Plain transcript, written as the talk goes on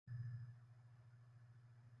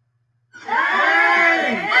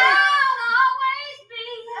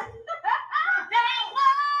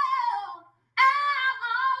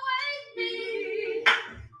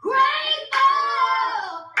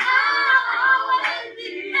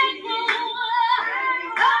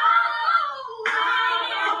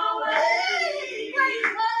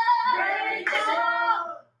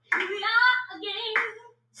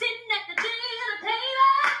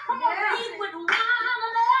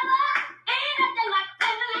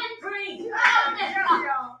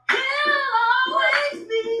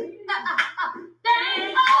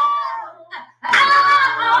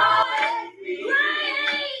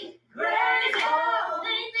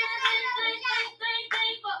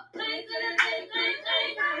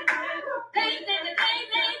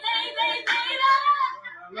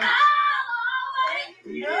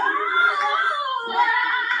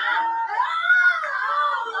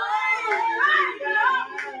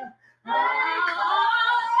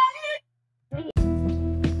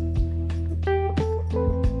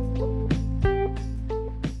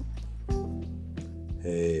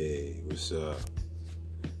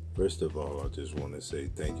First of all, I just want to say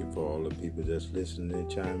thank you for all the people that's listening and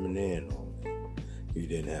chiming in on me. You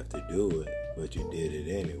didn't have to do it, but you did it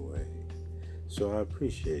anyway. So I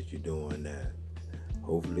appreciate you doing that.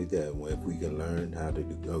 Hopefully that if we can learn how to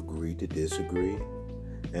agree to disagree,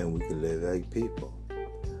 and we can live like people.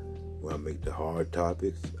 When I make the hard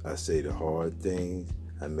topics, I say the hard things,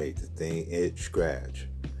 I make the thing itch scratch.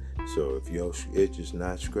 So if your itch is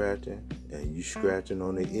not scratching, and you scratching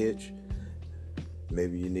on the itch,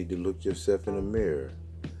 maybe you need to look yourself in the mirror.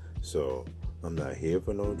 So I'm not here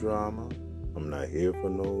for no drama. I'm not here for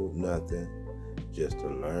no nothing. Just to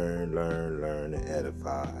learn, and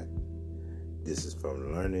edify. This is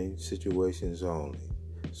from learning situations only.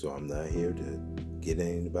 So I'm not here to get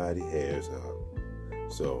anybody's hairs up.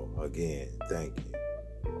 So again, thank you.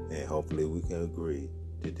 And hopefully we can agree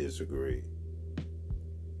to disagree.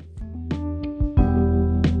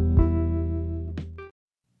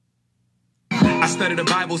 I study the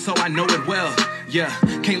Bible so I know it well. Yeah,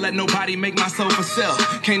 can't let nobody make my soul for sale.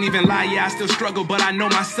 Can't even lie, yeah, I still struggle, but I know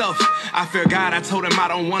myself. I fear God, I told him I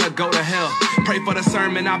don't want to go to hell. Pray for the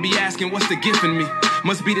sermon, I'll be asking what's the gift in me.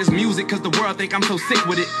 Must be this music, cause the world think I'm so sick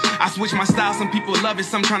with it. I switch my style, some people love it,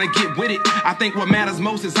 some trying to get with it. I think what matters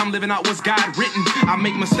most is I'm living out what's God written. I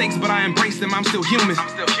make mistakes, but I embrace them, I'm still human.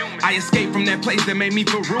 I escaped from that place that made me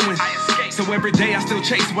feel ruined. So every day I still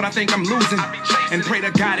chase what I think I'm losing. And pray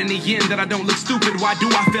to God in the end that I don't look stupid. Why do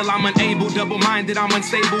I feel I'm unable, double-minded, I'm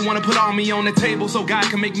unstable? Wanna put all me on the table so God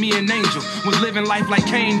can make me an angel. Was living life like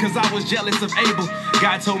Cain cause I was jealous of Abel.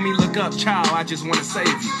 God told me, look up, child, I just wanna save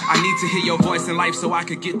you. I need to hear your voice in life so I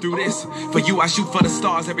could get through this. For you, I shoot for the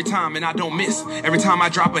stars every time and I don't miss. Every time I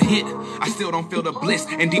drop a hit, I still don't feel the bliss.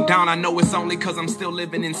 And deep down I know it's only cause I'm still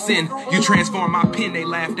living in sin. You transform my pen, they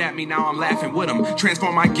laughed at me, now I'm laughing with them.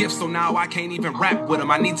 Transform my gifts so now I can't even rap with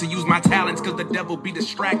them. I need to use my talents cause the devil be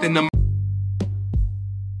distracting them.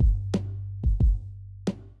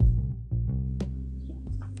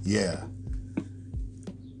 Yeah.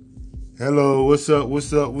 Hello, what's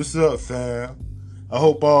up, fam? I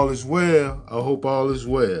hope all is well.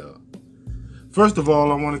 First of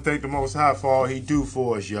all, I want to thank the Most High for all he do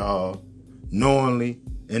for us, y'all, knowingly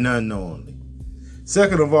and unknowingly.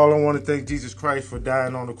 Second of all, I want to thank Jesus Christ for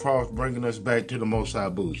dying on the cross, bringing us back to the Most High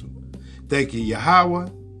bosom. Thank you, Yahweh,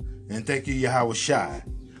 and thank you, Yahweh Shai,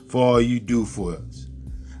 for all you do for us.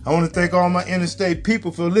 I want to thank all my interstate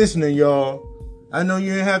people for listening, y'all. I know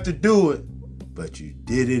you didn't have to do it, but you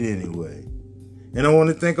did it anyway. And I want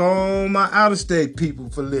to thank all my out-of-state people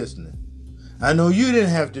for listening. I know you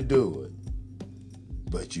didn't have to do it,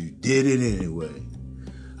 but you did it anyway.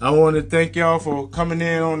 I want to thank y'all for coming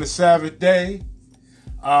in on the Sabbath day.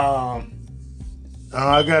 I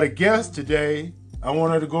got a guest today. I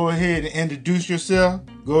want her to go ahead and introduce yourself.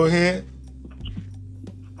 Go ahead.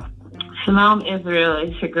 Shalom, Israel.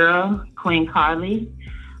 It's your girl, Queen Carly.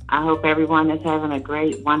 I hope everyone is having a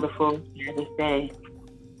great, wonderful Sabbath day.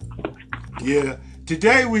 Yeah.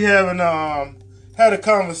 Today we haven't had a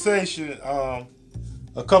conversation a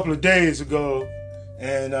couple of days ago,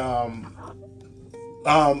 and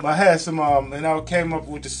I had some and I came up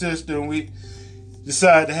with the sister, and we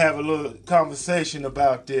decided to have a little conversation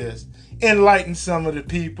about this, enlighten some of the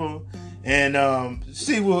people, and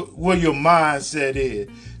see where your mindset is.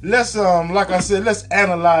 Let's like I said, let's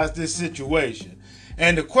analyze this situation.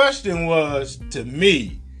 And the question was to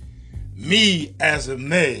me as a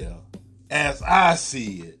male, as I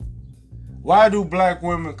see it, why do black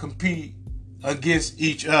women compete against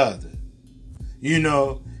each other? You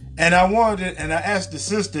know, and I asked the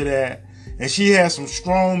sister that, and she had some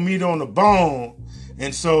strong meat on the bone.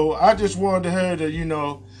 And so I just wanted her to, you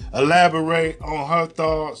know, elaborate on her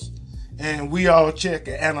thoughts, and we all check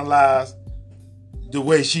and analyze the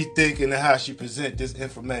way she thinking and how she present this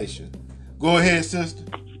information. Go ahead, sister.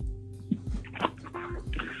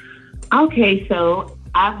 Okay, so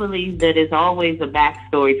I believe that there's always a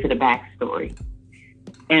backstory to the backstory.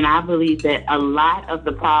 And I believe that a lot of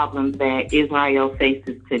the problems that Israel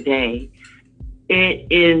faces today, it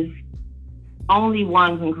is only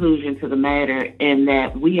one conclusion to the matter, in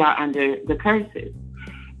that we are under the curses.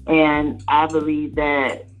 And I believe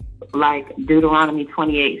that, like Deuteronomy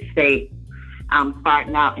 28 states,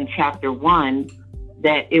 starting out in chapter 1,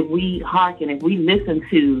 that if we hearken, if we listen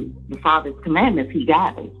to the Father's commandments, he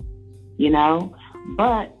got us, you know.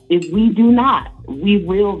 But if we do not, we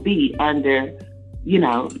will be under, you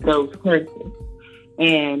know, those curses.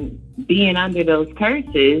 And being under those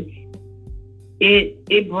curses,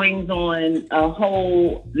 it brings on a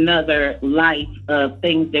whole nother life of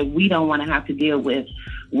things that we don't want to have to deal with,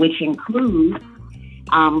 which includes,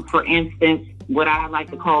 for instance, what I like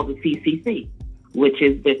to call the CCC, which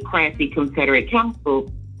is the Crafty Confederate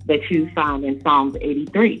Council that you find in Psalms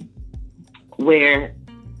 83, where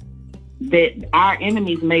that our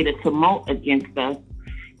enemies made a tumult against us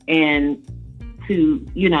and to,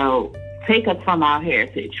 take us from our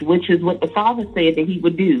heritage, which is what the Father said that he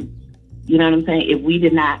would do. You know what I'm saying? If we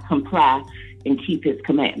did not comply and keep his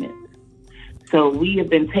commandments. So we have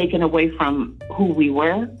been taken away from who we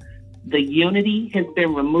were. The unity has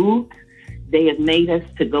been removed. They have made us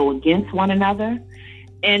to go against one another.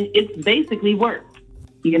 And it's basically worked.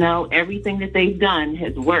 Everything that they've done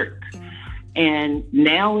has worked. And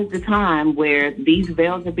now is the time where these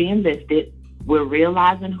veils are being lifted. We're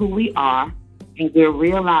realizing who we are, and we're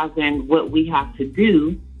realizing what we have to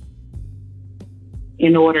do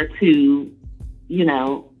in order to,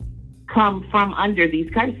 come from under these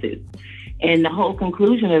curses. And the whole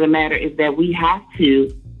conclusion of the matter is that we have to,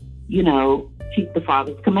 keep the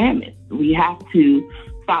Father's commandments. We have to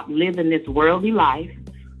stop living this worldly life,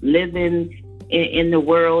 living in the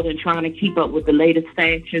world and trying to keep up with the latest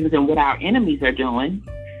fashions and what our enemies are doing.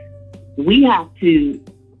 We have to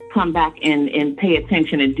come back and pay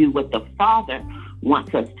attention and do what the Father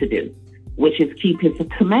wants us to do, which is keep his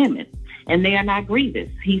commandments. And they are not grievous.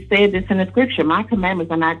 He said this in the scripture, my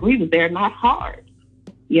commandments are not grievous. They're not hard,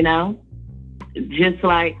 just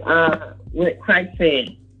like what Christ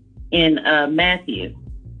said in Matthew,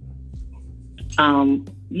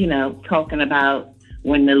 talking about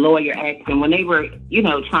when the lawyer asked him, when they were,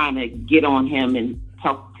 trying to get on him and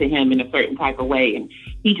talk to him in a certain type of way. And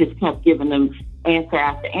he just kept giving them answer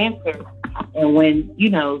after answer. And when,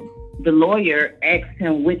 the lawyer asked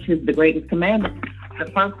him, which is the greatest commandment? The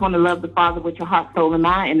first one, to love the Father with your heart, soul, and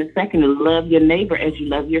mind. And the second, to love your neighbor as you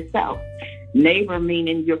love yourself. Neighbor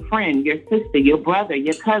meaning your friend, your sister, your brother,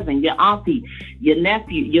 your cousin, your auntie, your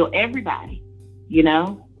nephew, your everybody,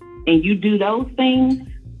 and you do those things,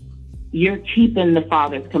 you're keeping the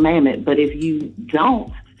Father's commandment. But if you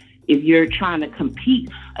don't, if you're trying to compete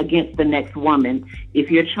against the next woman, if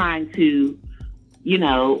you're trying to,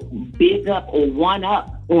 big up or one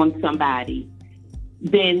up on somebody,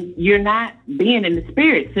 then you're not being in the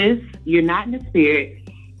spirit, sis. You're not in the spirit,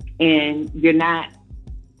 and you're not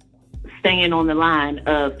staying on the line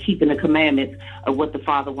of keeping the commandments of what the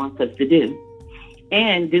Father wants us to do.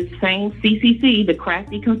 And this same CCC, the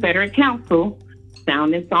Crafty Confederate Council,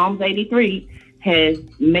 found in Psalms 83, has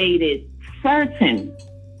made it certain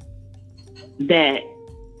that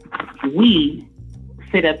we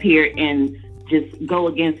sit up here and just go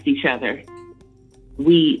against each other.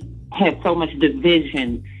 We have so much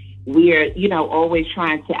division. We are, always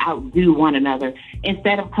trying to outdo one another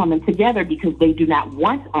instead of coming together, because they do not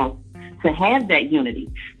want us to have that unity.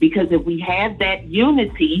 Because if we have that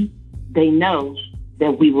unity, they know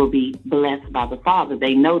that we will be blessed by the Father.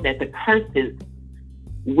 They know that the curses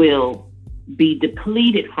will be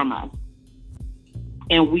depleted from us,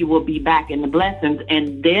 and we will be back in the blessings,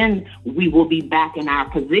 and then we will be back in our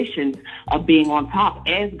positions of being on top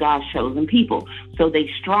as God's chosen people. So they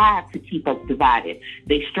strive to keep us divided.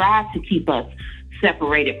 They strive to keep us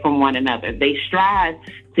separated from one another. They strive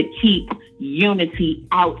to keep unity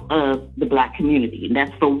out of the Black community. And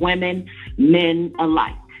that's for women, men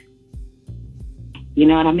alike. You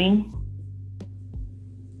know what I mean?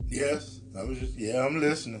 Yes. I'm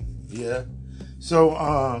listening. Yeah.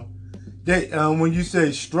 So, when you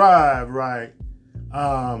say strive, right?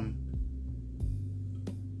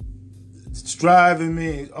 Striving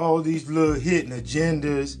means all these little hidden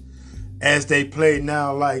agendas as they play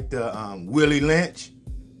now, like the Willie Lynch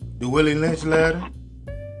letter.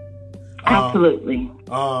 Absolutely.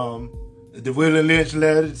 The Willie Lynch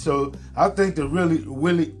letter. So I think the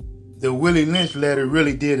Willie Lynch letter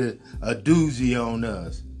really did a doozy on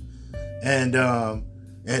us. And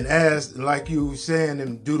as like you were saying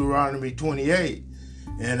in Deuteronomy 28,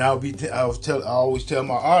 and I always tell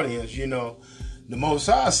my audience, the Most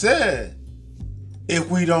High said,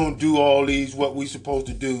 if we don't do all these what we supposed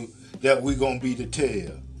to do, that we gonna be the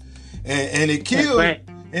tail. And it kills right.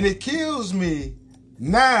 And it kills me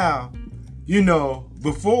now,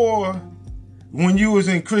 before when you was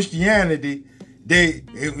in Christianity,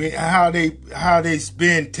 how they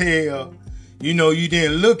spin tail, you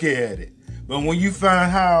didn't look at it. But when you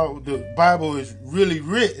find how the Bible is really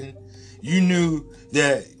written, you knew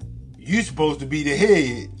that you're supposed to be the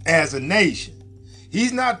head as a nation.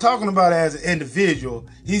 He's not talking about as an individual.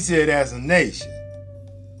 He said as a nation.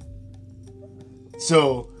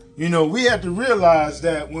 So, we have to realize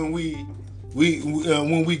that when we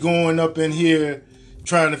going up in here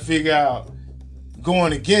trying to figure out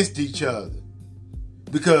going against each other,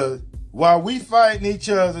 because while we fighting each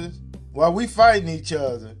other,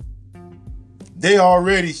 they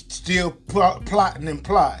already still plotting and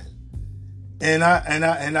plotting. And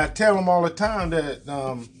I tell them all the time that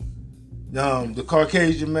the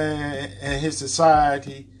Caucasian man and his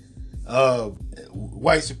society,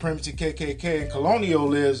 white supremacy, KKK, and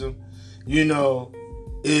colonialism, you know,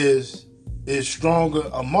 is stronger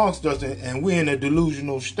amongst us, and we're in a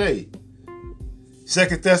delusional state. 2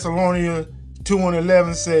 Thessalonians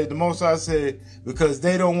 2:11 said, the Most High said, because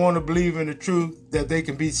they don't want to believe in the truth that they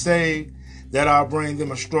can be saved, that I'll bring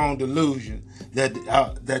them a strong delusion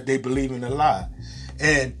that they believe in a lie.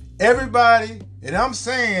 And everybody, and I'm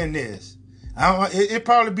saying this, it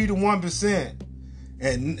probably be the 1%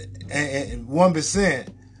 and 1%,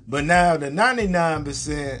 but now the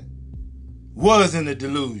 99% was in the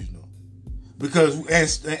delusional, because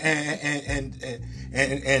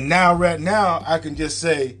and now right now I can just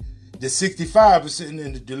say the 65%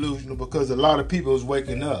 in the delusional, because a lot of people is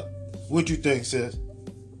waking up. What you think, sis?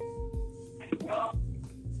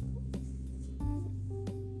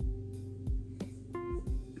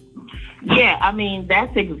 Yeah, I mean,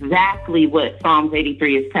 that's exactly what Psalms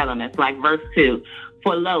 83 is telling us. Like verse 2,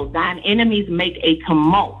 for lo, thine enemies make a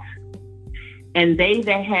tumult, and they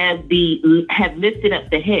that have lifted up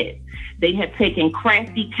the head. They have taken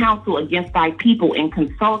crafty counsel against thy people and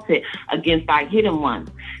consulted against thy hidden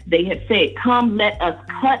ones. They have said, come, let us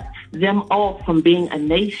cut them off from being a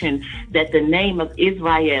nation, that the name of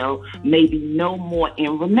Israel may be no more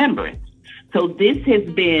in remembrance. So this has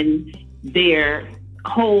been their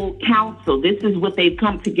whole counsel. This is what they've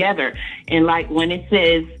come together. And like when it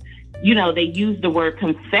says, you know, they use the word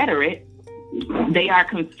confederate, they are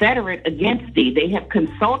confederate against thee. They have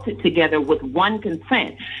consulted together with one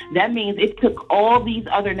consent. That means it took all these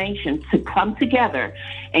other nations to come together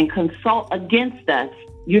and consult against us,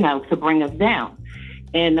 you know, to bring us down.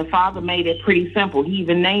 And the Father made it pretty simple. He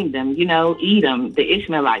even named them, you know, Edom, the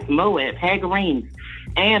Ishmaelites, Moab, Hagarenes,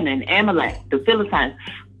 Ammon, Amalek, the Philistines.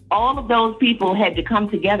 All of those people had to come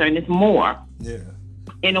together, and it's more,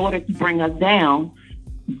 in order to bring us down.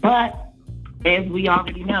 But as we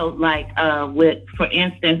already know, like with, for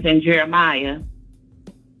instance, in Jeremiah,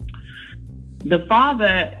 the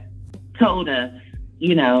Father told us,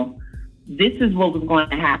 you know, this is what was going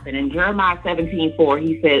to happen. In Jeremiah 17:4,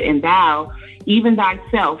 he said, and thou, even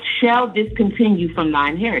thyself, shall discontinue from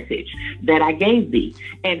thine heritage that I gave thee.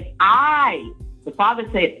 And the Father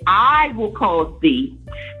said, I will cause thee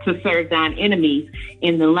to serve thine enemies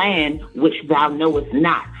in the land which thou knowest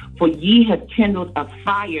not. For ye have kindled a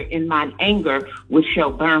fire in mine anger, which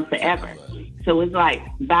shall burn forever. So it's like,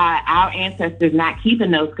 by our ancestors not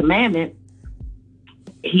keeping those commandments,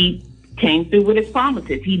 he came through with his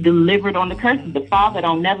promises. He delivered on the curses. The Father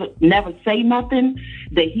don't never say nothing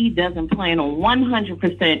that he doesn't plan on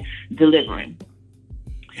 100% delivering.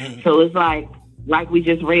 So it's like we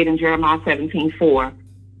just read in Jeremiah 17:4,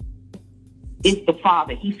 it's the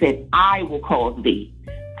Father. He said, I will cause thee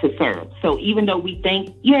to serve. So even though we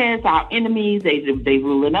think, yes, our enemies, they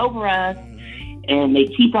ruling over us and they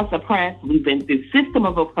keep us oppressed. We've been through system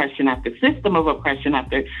of oppression after system of oppression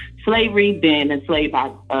after slavery, been enslaved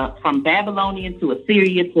by, from Babylonian to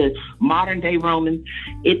Assyria to modern day Romans.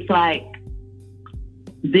 It's like,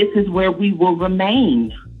 this is where we will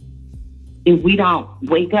remain if we don't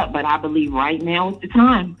wake up. But I believe right now is the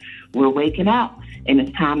time. We're waking up. And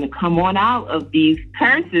it's time to come on out of these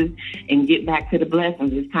curses and get back to the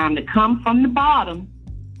blessings. It's time to come from the bottom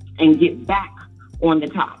and get back on the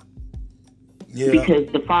top. Yeah. Because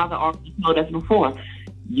the Father already told us before,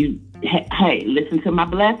 hey, listen to my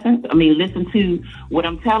blessings. Listen to what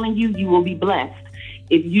I'm telling you, you will be blessed.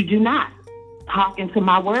 If you do not hearken to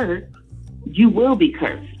my word, you will be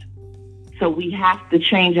cursed. So we have to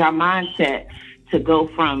change our mindset to go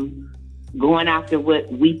from going after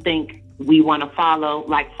what we think we want to follow,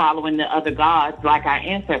 like following the other gods, like our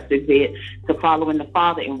ancestors did, to following the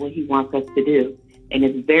Father and what he wants us to do. And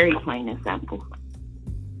it's very plain and simple.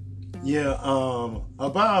 Yeah,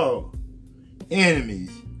 about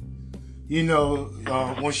enemies, you know,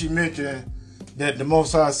 when she mentioned that the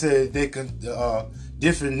Most High said they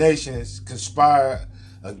different nations conspire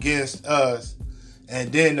against us,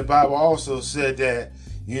 and then the Bible also said that,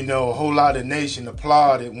 you know, a whole lot of nations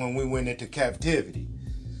applauded when we went into captivity.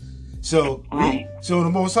 So the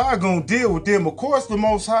Most High gonna deal with them. Of course, the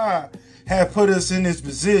Most High have put us in this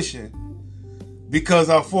position because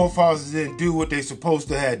our forefathers didn't do what they supposed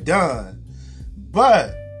to have done.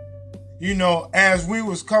 But, you know, as we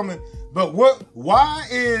was coming, why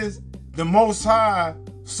is the Most High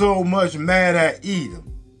so much mad at Edom?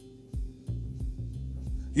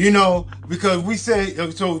 You know, because we say,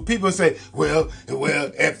 so people say, well,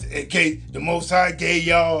 in case the Most High gave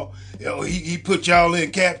y'all, you know, he put y'all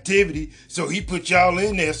in captivity, so he put y'all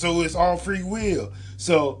in there, so it's all free will.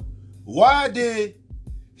 So why did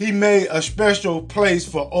he make a special place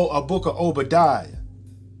for a book of Obadiah?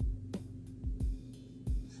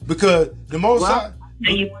 Because the Most High...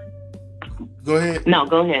 Go ahead. No,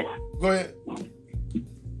 go ahead. Go ahead.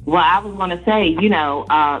 Well, I was going to say,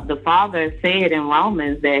 the Father said in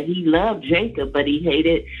Romans that he loved Jacob, but he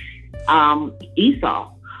hated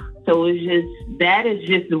Esau. So that is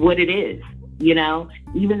just what it is,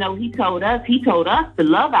 even though he told us to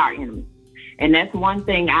love our enemies. And that's one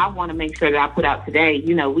thing I want to make sure that I put out today.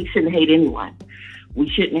 We shouldn't hate anyone. We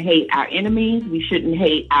shouldn't hate our enemies. We shouldn't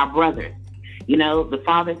hate our brothers. The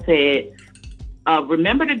Father said,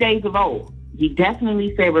 remember the days of old. He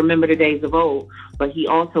definitely said, remember the days of old, but he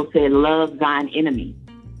also said, love thine enemies,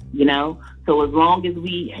 So as long as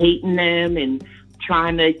we hating them and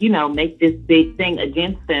trying to, make this big thing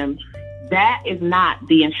against them, that is not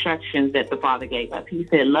the instructions that the Father gave us. He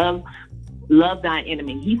said, love thine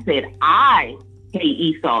enemy. He said, I hate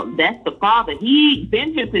Esau. That's the Father.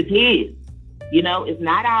 Vengeance is his. It's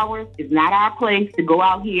not ours. It's not our place to go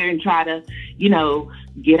out here and try to,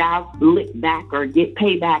 get our lick back or get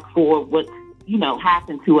payback for what,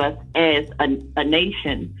 happened to us as a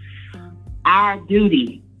nation. Our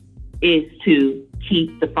duty is to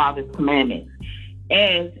keep the Father's commandments.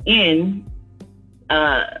 As in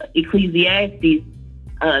Ecclesiastes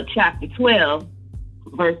chapter 12,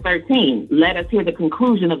 verse 13, let us hear the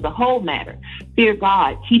conclusion of the whole matter. Fear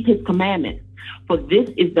God, keep his commandments, for this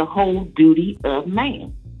is the whole duty of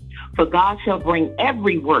man. For God shall bring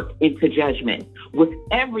every work into judgment with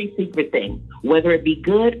every secret thing, whether it be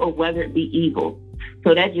good or whether it be evil.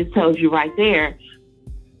 So that just tells you right there,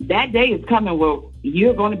 that day is coming where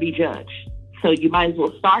you're going to be judged. So you might as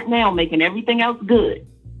well start now making everything else good,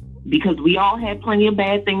 because we all had plenty of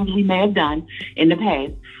bad things we may have done in the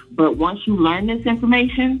past. But once you learn this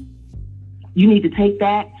information, you need to take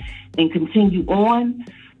that and continue on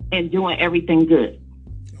and doing everything good.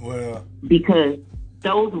 Well, because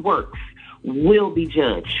those works will be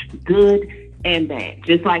judged, good and bad.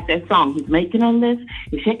 Just like that song, he's making a list,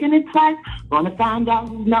 he's checking it twice, gonna find out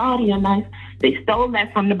who's naughty or nice. They stole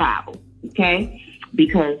that from the Bible, okay?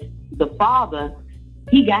 Because the Father,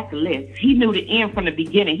 he got the list. He knew the end from the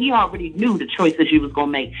beginning. He already knew the choices you was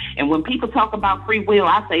gonna make. And when people talk about free will,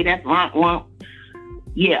 I say that's wrong.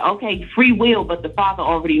 Yeah, okay, free will, but the Father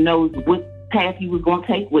already knows what path you was going to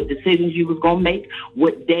take, what decisions you was going to make,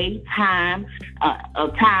 what day, time,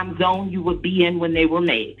 time zone you would be in when they were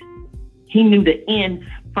made. He knew the end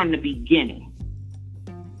from the beginning.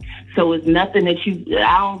 So it's nothing that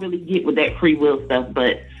I don't really get with that free will stuff,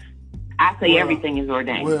 but I say everything is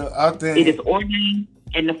ordained. Well, I think it is ordained,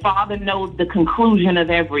 and the Father knows the conclusion of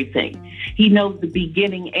everything. He knows the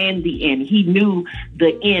beginning and the end. He knew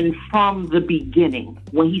the end from the beginning.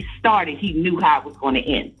 When he started, he knew how it was going to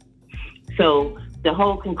end. So the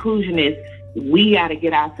whole conclusion is we got to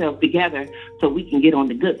get ourselves together so we can get on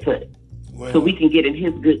the good foot, so we can get in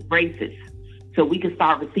his good graces, so we can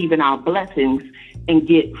start receiving our blessings and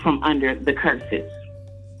get from under the curses.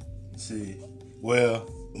 See, well,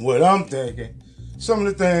 what I'm thinking, some of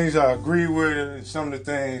the things I agree with and some of the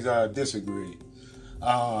things I disagree.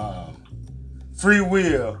 Free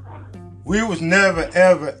will, we was never,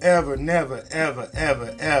 ever, ever, never, ever,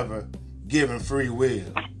 ever, ever given free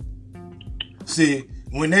will. See,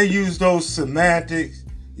 when they use those semantics,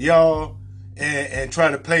 y'all, and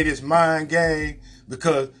try to play this mind game,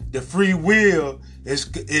 because the free will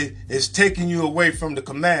is taking you away from the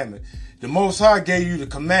commandment. The Most High gave you the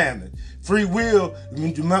commandment. Free will,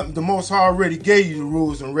 the Most High already gave you the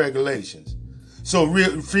rules and regulations. So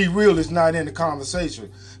free will is not in the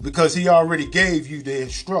conversation because he already gave you the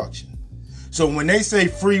instruction. So when they say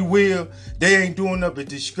free will, they ain't doing nothing but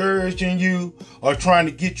discouraging you or trying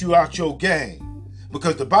to get you out your game.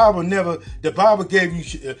 Because the Bible gave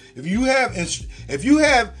you, if you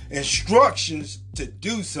have instructions to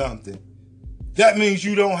do something, that means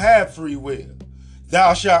you don't have free will.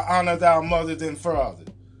 Thou shalt honor thy mother and father.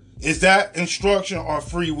 Is that instruction or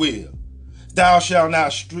free will? Thou shalt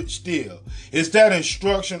not steal. Is that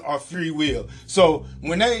instruction or free will? So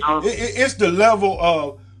when it's the level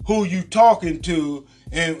of who you talking to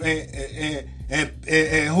and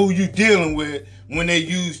who you dealing with when they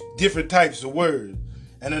use different types of words.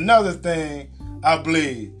 And another thing, I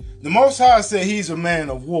believe, the Most High said he's a man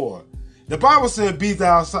of war. The Bible said, be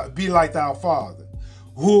like thy father.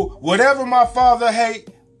 Whatever my father hate,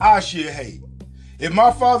 I should hate. If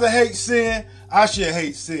my father hates sin, I should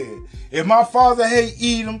hate sin. If my father hate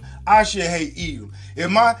Edom, I should hate Edom.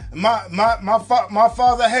 If my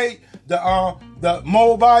father hate the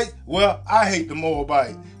Moabite, well, I hate the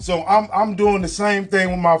Moabite. So I'm doing the same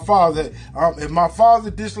thing with my father. If my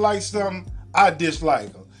father dislikes something, I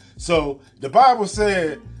dislike him. So the Bible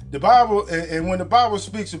said, and when the Bible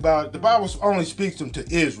speaks about it, the Bible only speaks them to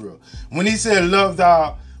Israel. When he said love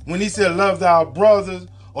thy brothers,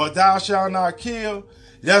 or thou shalt not kill,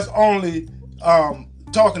 that's only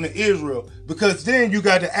talking to Israel. Because then you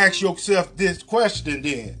got to ask yourself this question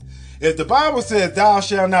then. If the Bible says thou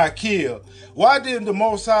shalt not kill, why didn't the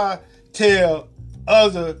Most High tell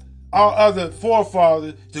our other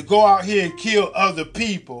forefathers to go out here and kill other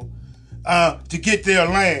people to get their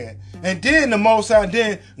land? And then the Most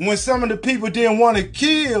High, when some of the people didn't want to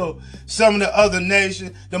kill some of the other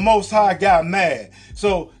nations, the Most High got mad.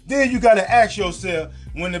 So then you got to ask yourself,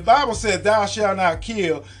 when the Bible says thou shalt not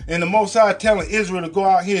kill, and the Most High telling Israel to go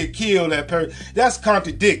out here and kill that person, that's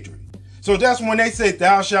contradictory. So that's when they say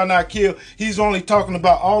thou shalt not kill, he's only talking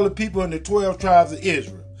about all the people in the 12 tribes of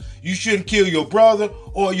Israel. You shouldn't kill your brother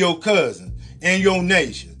or your cousin in your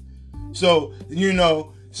nation. So,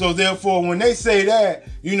 so therefore, when they say that,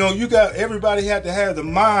 everybody had to have the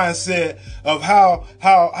mindset of how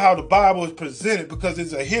the Bible is presented, because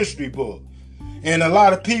it's a history book. And a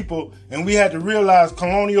lot of people, and we had to realize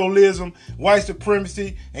colonialism, white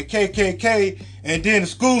supremacy, and KKK, and then the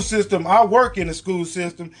school system, I work in the school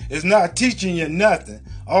system, is not teaching you nothing.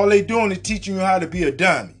 All they doing is teaching you how to be a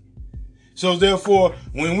dummy. So therefore,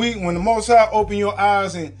 when the Most High open your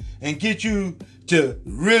eyes and get you to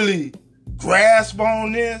really grasp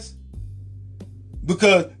on this,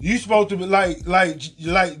 because you supposed to be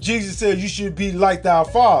like Jesus said, you should be like thy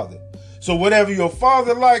father. So whatever your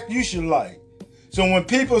father like, you should like. So when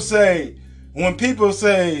people say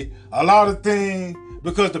a lot of things,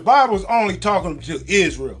 because the Bible is only talking to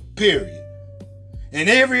Israel, period. And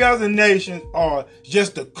every other nation are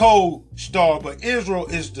just a co-star, but Israel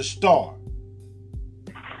is the star.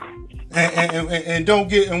 And don't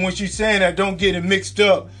get, and when she's saying that, don't get it mixed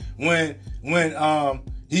up when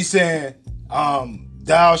he's saying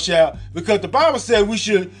thou shalt, because the Bible said we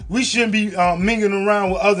shouldn't be mingling around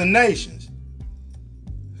with other nations.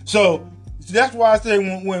 So that's why I say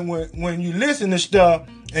when you listen to stuff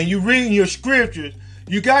and you reading your scriptures,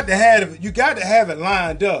 you got to have it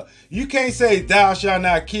lined up. You can't say thou shalt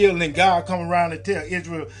not kill, and then God come around and tell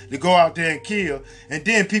Israel to go out there and kill, and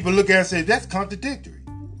then people look at it and say that's contradictory.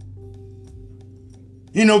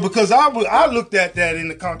 Because I looked at that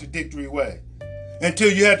in a contradictory way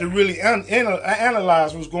until you had to really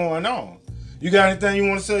analyze what's going on. You got anything you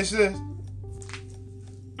want to say, sis?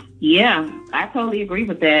 Yeah, I totally agree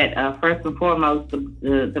with that. First and foremost,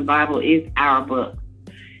 the Bible is our book.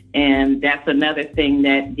 And that's another thing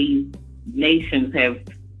that these nations have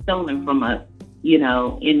stolen from us,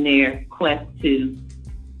 in their quest to,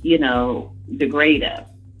 degrade us.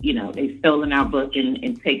 They've stolen our book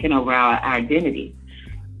and taken over our identity.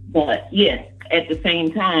 But yes, at the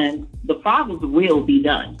same time, the Father's will be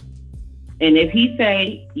done. And if he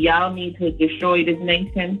say, y'all need to destroy this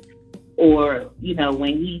nation, or,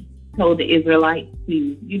 when he told the Israelites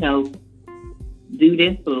to, do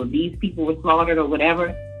this, or these people were slaughtered or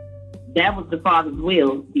whatever, that was the Father's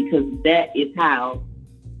will, because that is how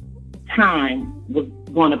time was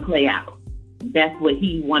going to play out. That's what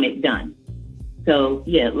he wanted done. So,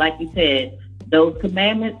 yeah, like you said, those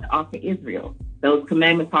commandments are for Israel. Those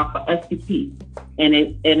commandments are for us to keep. And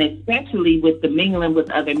especially with the mingling with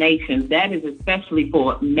other nations, that is especially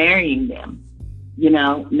for marrying them.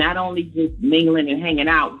 Not only just mingling and hanging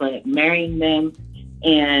out, but marrying them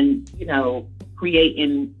and,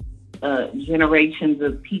 creating generations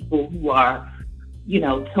of people who are,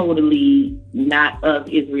 totally not of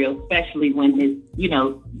Israel, especially when this,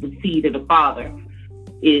 the seed of the father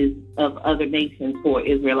is of other nations for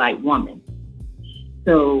Israelite women.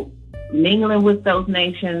 So mingling with those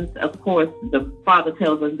nations, of course, the Father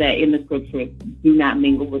tells us that in the scripture, do not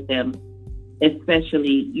mingle with them,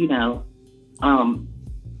 especially,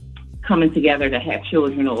 coming together to have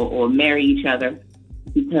children or marry each other.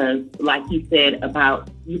 Because like he said about,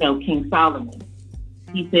 King Solomon,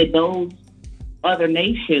 he said those other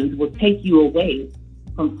nations will take you away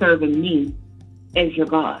from serving me as your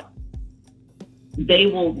God. They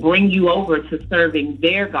will bring you over to serving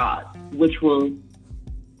their God, which will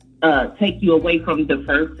take you away from the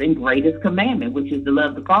first and greatest commandment, which is to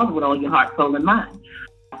love the Father with all your heart, soul, and mind.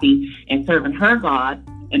 And serving her God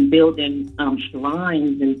and building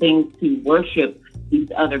shrines and things to worship these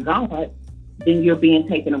other gods, then you're being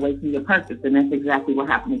taken away from your purpose. And that's exactly what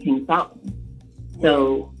happened to King Solomon.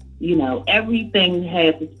 So, everything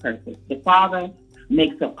has its purpose. The Father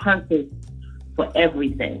makes a purpose for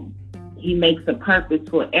everything. He makes a purpose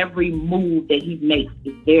for every move that he makes.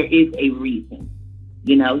 If there is a reason.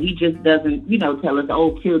 He just doesn't, tell us,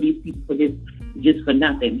 oh, kill these people for this, just for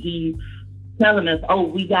nothing. He telling us, oh,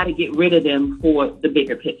 we got to get rid of them for the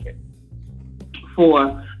bigger picture,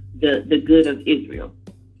 for the good of Israel.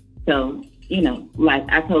 So, you know, like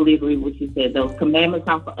I totally agree with what you said. Those commandments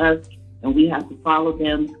are for us, and we have to follow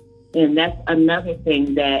them. And that's another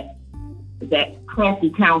thing that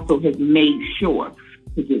crafty council has made sure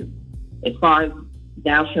to do. As far as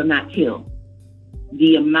thou shalt not kill,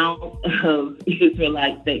 the amount of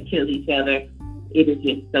Israelites that kill each other, it is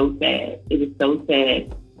just so sad. It is so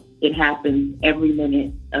sad. It happens every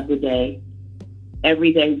minute of the day.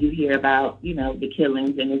 Every day you hear about, you know, the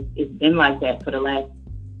killings, and it's been like that for the last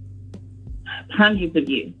hundreds of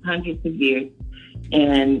years.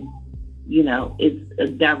 And, you know, it's a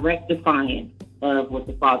direct defiance of what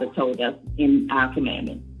the Father told us in our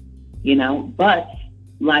commandments, you know. But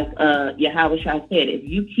like Yahweh Shai said, if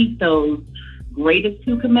you keep those greatest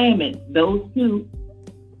two commandments, those two,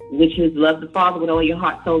 which is love the Father with all your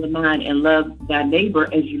heart, soul, and mind, and love thy neighbor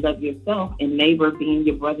as you love yourself, and neighbor being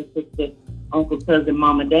your brother, sister, uncle, cousin,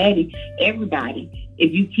 mama, daddy, everybody.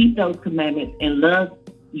 If you keep those commandments and love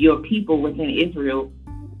your people within Israel,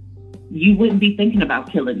 you wouldn't be thinking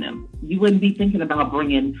about killing them. You wouldn't be thinking about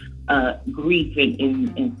bringing grief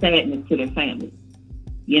and sadness to their families,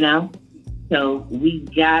 you know? So we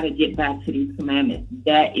got to get back to these commandments.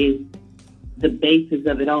 That is the basis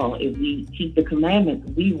of it all. If we keep the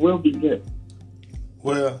commandments, we will be good.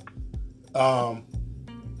 Well,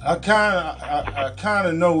 I kind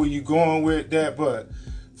of know where you're going with that, but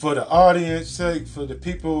for the audience sake, for the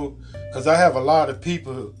people, because I have a lot of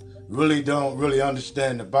people really don't really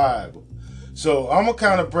understand the Bible. So I'm going to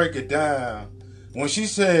kind of break it down. When she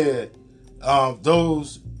said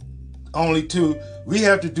those only two, we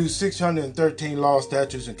have to do 613 laws,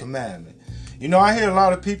 statutes, and commandments. You know, I hear a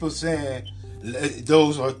lot of people saying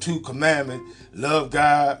those are two commandments. Love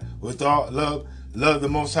God with all, love the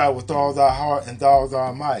Most High with all thy heart and all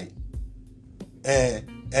thy might. And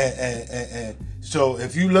so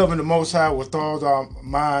if you loving the Most High with all thy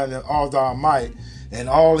mind and all thy might, and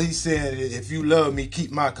all he's saying is, if you love me,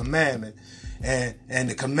 keep my commandment. And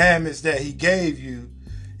the commandments that he gave you,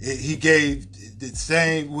 he gave the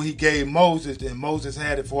same what he gave Moses, and Moses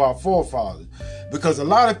had it for our forefathers. Because a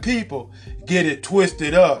lot of people get it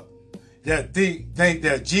twisted up, that think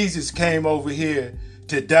that Jesus came over here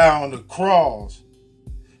to die on the cross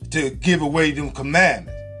to give away them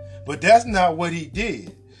commandments. But that's not what he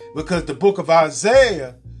did. Because the book of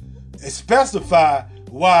Isaiah specified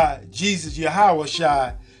why Jesus Yahweh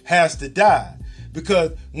Shai has to die.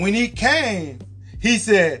 Because when he came, he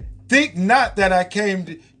said, think not that I came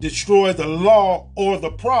to destroy the law or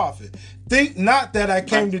the prophet. Think not that I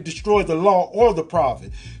came to destroy the law or the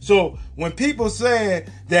prophet. So when people say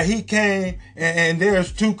that he came and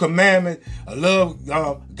there's two commandments, love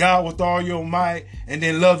God with all your might, and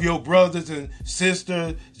then love your brothers and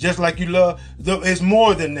sisters just like you love, it's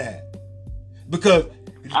more than that. Because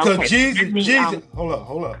Okay, Jesus,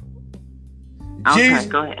 hold up. Okay,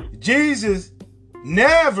 go ahead. Jesus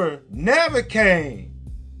never came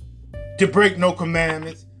to break no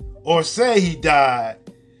commandments or say he died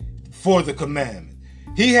for the commandment.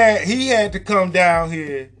 He had to come down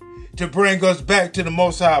here to bring us back to the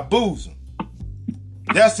Most High bosom.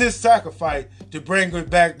 That's his sacrifice, to bring us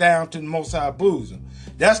back down to the Most High bosom.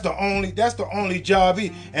 That's the only job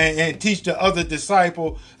and teach the other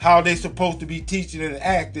disciple how they supposed to be teaching and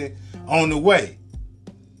acting on the way.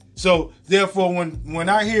 So therefore, when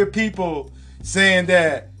I hear people saying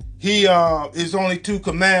that he is only two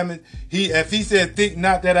commandments, if he said, think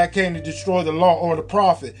not that I came to destroy the law or the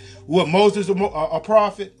prophet, was Moses a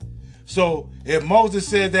prophet? So if Moses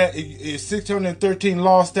said that 613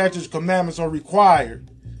 laws, statutes, commandments are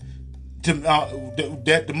required to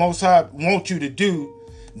that the Most High wants you to do,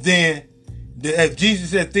 then if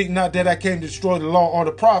Jesus said, think not that I came to destroy the law or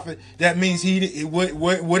the prophet, that means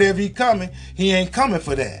whatever he coming, he ain't coming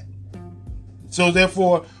for that. So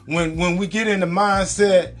therefore, when we get in the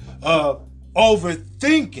mindset of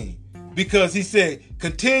overthinking, because he said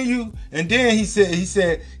continue, and then he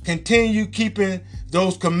said continue keeping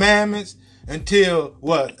those commandments until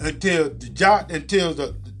what? Until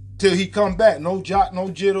he come back. No jot, no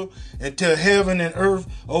jittle, until heaven and earth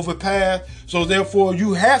overpass. So therefore,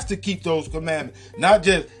 you have to keep those commandments. Not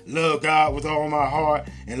just love God with all my heart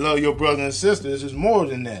and love your brother and sister. This is more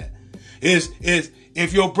than that.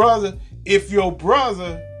 If your brother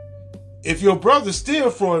steal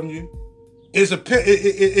from you, it's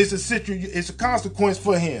a consequence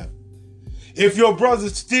for him. If your brother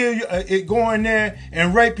steal go in there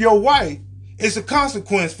and rape your wife, it's a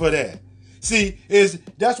consequence for that. See,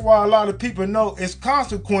 that's why a lot of people know it's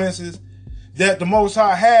consequences that the Most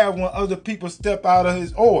High have when other people step out of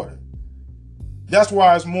his order. That's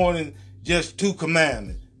why it's more than just 2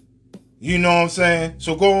 commandments. You know what I'm saying?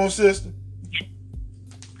 So go on, sister.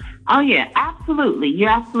 Oh, yeah, absolutely. You're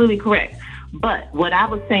absolutely correct. But what I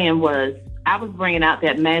was saying was, I was bringing out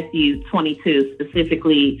that Matthew 22,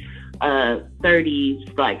 specifically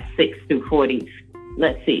 36 through 40.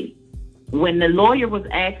 Let's see. When the lawyer was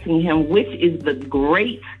asking him, which is the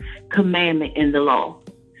great commandment in the law?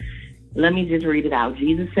 Let me just read it out.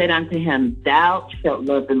 Jesus said unto him, thou shalt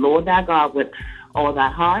love the Lord thy God with all thy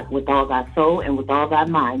heart, with all thy soul, and with all thy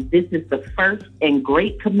mind. This is the first and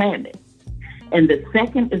great commandment. And the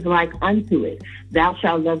second is like unto it. Thou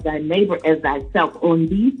shalt love thy neighbor as thyself. On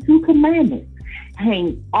these 2 commandments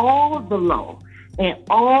hang all the law and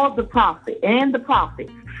all the prophets.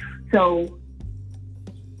 So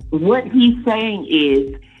what he's saying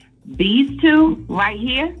is, these 2 right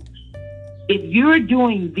here, if you're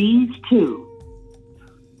doing these 2,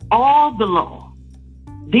 all the law,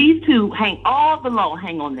 these 2 hang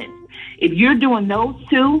on this. If you're doing those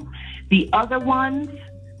 2, the other ones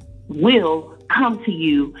will come to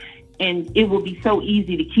you, and it will be so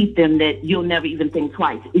easy to keep them that you'll never even think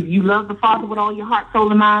twice. If you love the Father with all your heart, soul,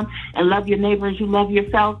 and mind, and love your neighbor as you love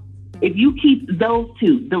yourself, if you keep those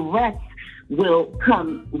 2, the rest will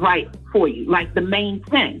come right for you. Like the main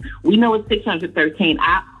thing, we know it's 613.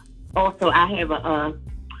 I have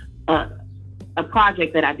a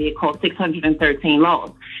project that I did called 613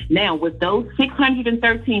 Laws. Now, with those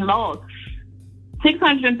 613 laws,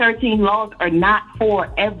 613 laws are not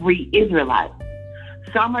for every Israelite.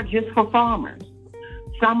 Some are just for farmers.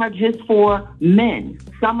 Some are just for men.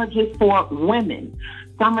 Some are just for women.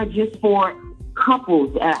 Some are just for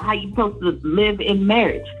couples, how you're supposed to live in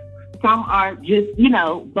marriage. Some are just,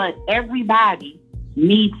 but everybody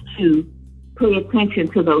needs to pay attention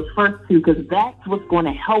to those first 2, because that's what's going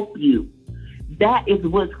to help you. That is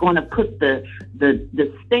what's going to put the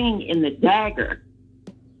sting in the dagger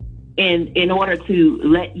in order to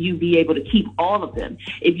let you be able to keep all of them.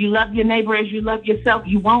 If you love your neighbor as you love yourself,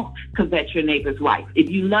 you won't covet your neighbor's wife. If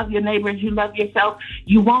you love your neighbor as you love yourself,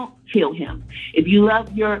 you won't kill him. If you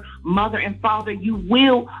love your mother and father, you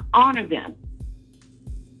will honor them.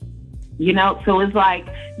 So it's like,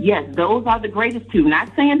 yes, those are the greatest 2.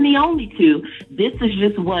 Not saying the only 2. This is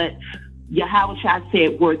just what Yahushua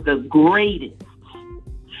said were the greatest.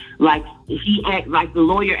 Like the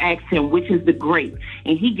lawyer asked him, which is the great?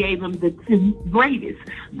 And he gave him the 2 greatest.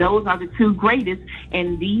 Those are the 2 greatest.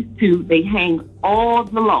 And these 2, they hang all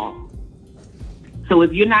the law. So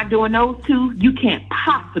if you're not doing those 2, you can't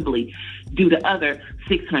possibly do the other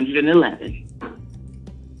 611.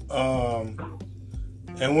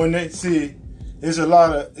 And when they see, there's a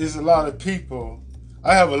lot of people.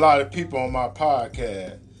 I have a lot of people on my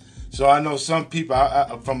podcast. So I know some people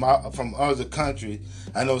from other countries.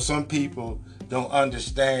 I know some people don't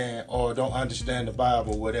understand the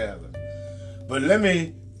Bible, whatever. But let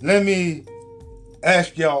me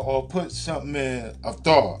ask y'all, or put something in a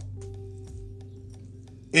thought.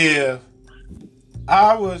 If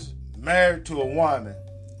I was married to a woman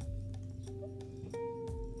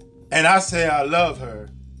and I say I love her,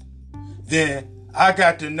 then I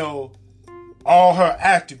got to know all her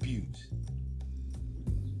attributes.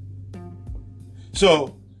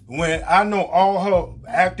 So when I know all her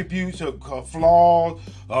attributes, her flaws,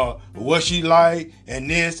 what she like, and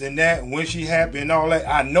this and that, and when she happy and all that,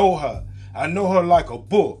 I know her. I know her like a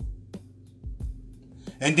book.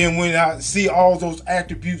 And then when I see all those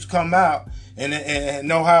attributes come out and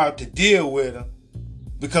know how to deal with them,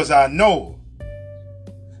 because I know her.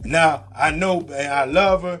 Now I know and I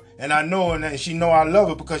love her, and I know her, and she know I love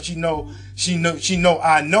her because she know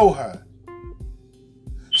I know her.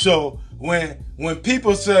 So when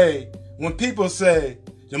people say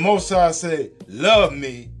the Most High say love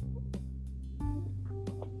me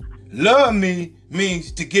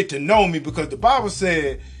means to get to know me, because the Bible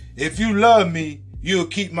said if you love me, you'll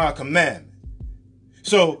keep my commandments.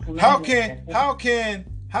 So how can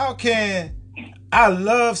I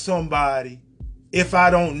love somebody if I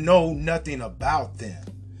don't know nothing about them?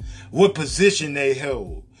 What position they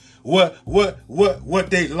hold, what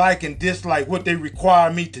they like and dislike, what they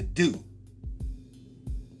require me to do.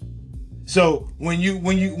 So when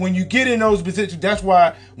you get in those positions, that's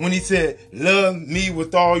why when he said love me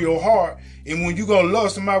with all your heart, and when you're gonna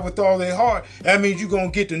love somebody with all their heart, that means you're gonna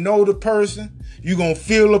get to know the person, you're gonna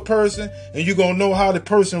feel the person, and you're gonna know how the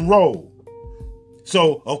person rolls.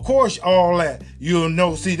 So of course all that you'll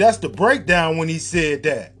know. See, that's the breakdown when he said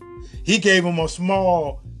that. He gave him a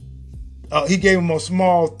small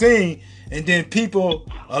thing, and then people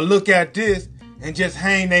look at this and just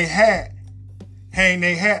hang their hat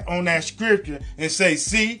on that scripture and say,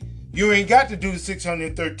 see, You ain't got to do the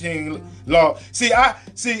 613 law.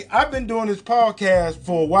 I've been doing this podcast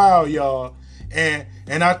for a while, y'all, and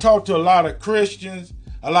I talk to a lot of Christians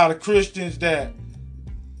that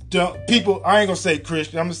people, I ain't gonna say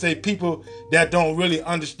Christian, I'm gonna say people that don't really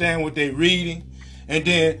understand what they're reading. And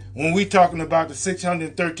then when we talking about the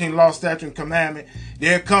 613 law, statute, and commandment,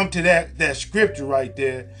 they'll come to that scripture right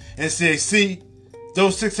there and say, see,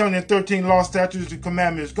 those 613 law, statutes, and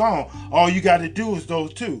commandments gone. All you got to do is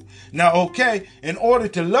those two. Now, okay, in order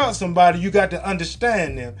to love somebody, you got to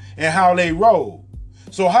understand them and how they roll.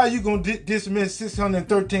 So how you going to dismiss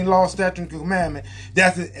 613 law, statute, and commandment?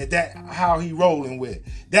 That's how he rolling with.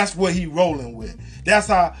 That's what he rolling with. That's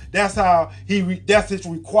his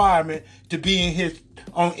requirement to be in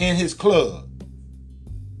his club.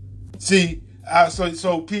 See,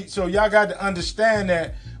 so y'all got to understand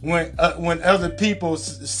that when other people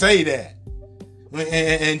say that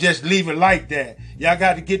and just leave it like that, y'all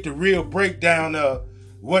got to get the real breakdown of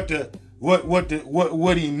what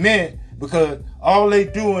he meant, because all they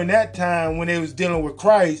do in that time when they was dealing with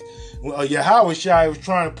Christ, Yahweh Shai was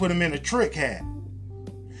trying to put him in a trick hat.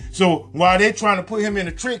 So while they trying to put him in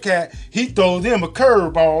a trick hat, he throws them a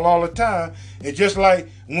curveball all the time. And just like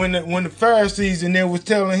when the Pharisees and they was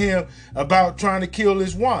telling him about trying to kill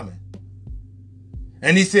this woman.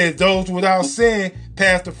 And he said, those without sin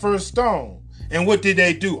passed the first stone. And what did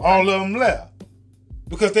they do? All of them left.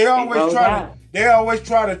 Because they always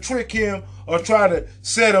try to trick him or try to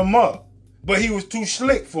set him up. But he was too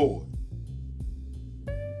slick for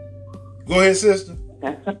it. Go ahead, sister.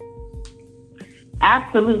 That's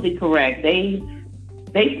absolutely correct. They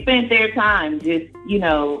spent their time just,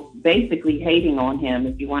 basically hating on him,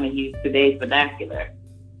 if you want to use today's vernacular.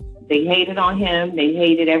 They hated on him. They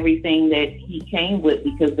hated everything that he came with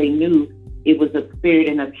because they knew it was a spirit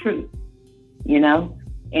and a truth,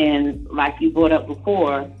 And like you brought up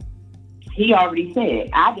before, he already said,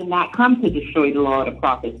 I did not come to destroy the law of the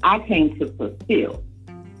prophets. I came to fulfill.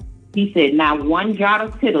 He said, not one jot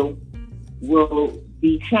or tittle will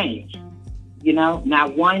be changed.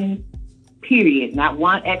 Not one period, not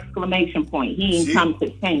one exclamation point. He ain't come to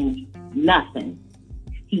change nothing.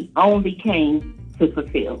 He only came to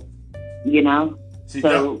fulfill.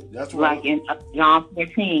 That's like in John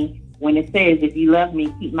 14, when it says, if you love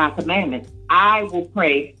me, keep my commandments, I will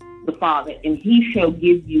pray the Father, and he shall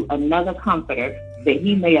give you another comforter, that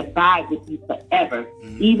he may abide with you forever,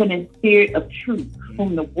 even in spirit of truth,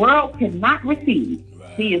 whom the world cannot receive.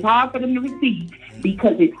 He is hard for them to receive,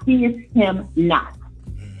 because it seeth him not,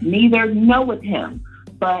 neither knoweth him,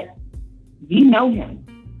 but ye know him,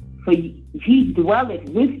 for he dwelleth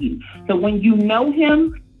with you. So when you know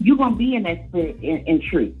him, you're going to be in that spirit in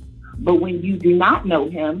truth. But when you do not know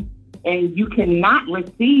him and you cannot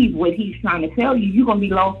receive what he's trying to tell you, you're going to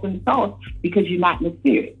be lost in the sauce because you're not in the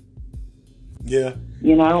spirit. Yeah.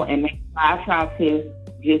 And I try to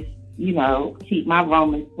just, keep my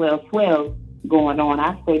Romans 12:12 going on.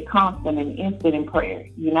 I stay constant and instant in prayer,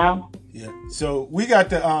 Yeah. So we got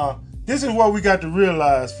to, this is what we got to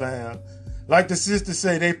realize, fam. Like the sister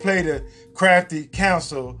say, they play the crafty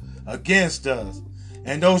counsel against us.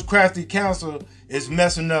 And those crafty counsel is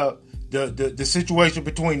messing up the situation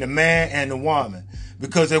between the man and the woman.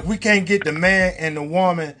 Because if we can't get the man and the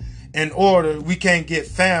woman in order, we can't get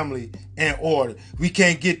family in order. We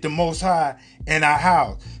can't get the Most High in our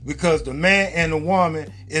house. Because the man and the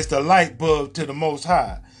woman is the light bulb to the Most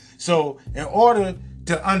High. So in order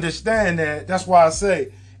to understand that, that's why I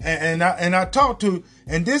say, and I talk to,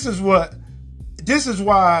 and this is why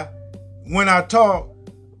when I talk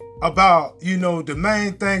about, the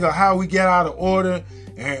main thing of how we get out of order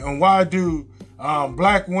and why do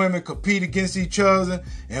black women compete against each other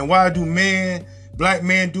and why do black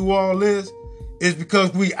men do all this, is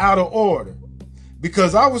because we out of order.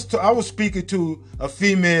 Because I was speaking to a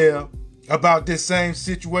female about this same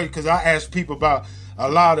situation, because I asked people about a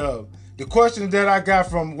lot of the questions that I got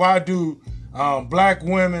from why do black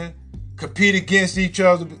women compete against each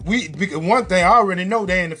other. One thing I already know,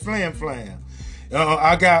 they in the flam.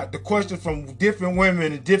 I got the question from different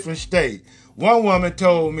women in different states. One woman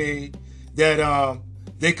told me that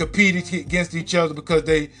they compete against each other because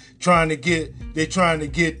they trying to get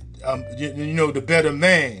the better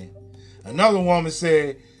man. Another woman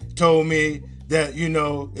told me that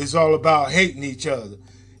it's all about hating each other.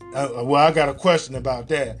 Well, I got a question about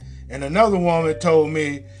that. And another woman told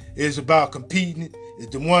me it's about competing.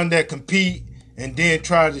 It's the one that compete and then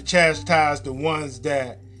try to chastise the ones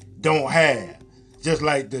that don't have. Just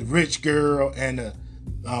like the rich girl and the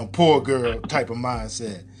poor girl type of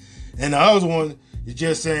mindset. And the other one is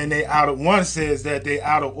just saying one says that they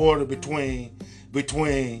out of order between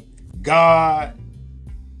God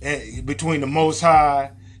between the Most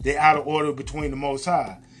High. They out of order between the Most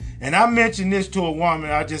High. And I mentioned this to a woman.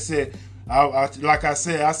 I just said, like I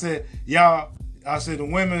said, y'all, I said the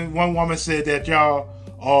women, one woman said that y'all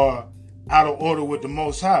are out of order with the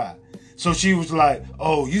Most High. So she was like,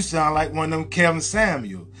 oh, you sound like one of them Kevin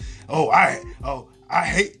Samuel. I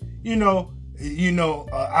hate,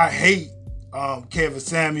 I hate Kevin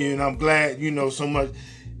Samuel, and I'm glad, so much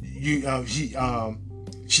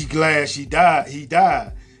she glad he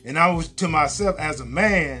died. And I was to myself as a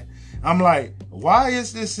man, I'm like, why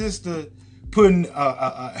is this sister putting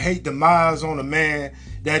hate demise on a man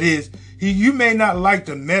that is, you may not like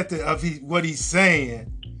the method of what he's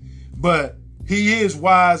saying, but he is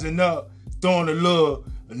wise enough throwing the little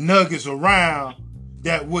nuggets around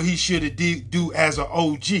that what he should have do as an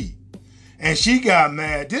OG. And she got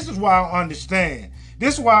mad. This is why I understand.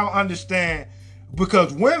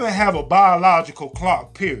 Because women have a biological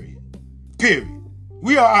clock, period.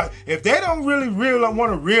 We are, if they don't really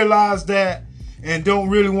want to realize that and don't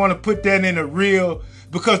really want to put that in a real,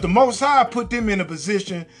 because the Most High put them in a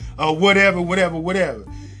position of whatever.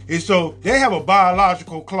 And so they have a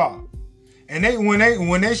biological clock. And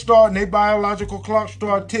when they start and their biological clock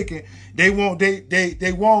start ticking, they want a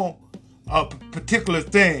particular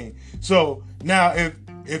thing. So now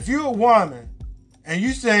if you're a woman and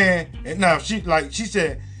you saying, and now she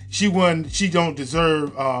said she don't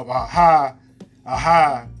deserve a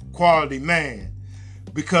high quality man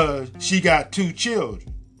because she got 2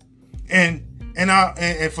 children. And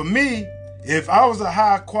for me, if I was a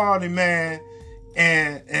high quality man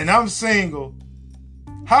and I'm single,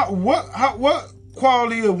 what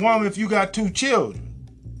quality of woman if you got 2 children?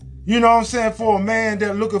 You know what I'm saying? For a man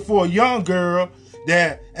that looking for a young girl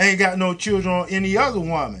that ain't got no children on any other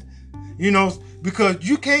woman. Because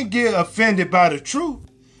you can't get offended by the truth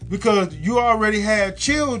because you already had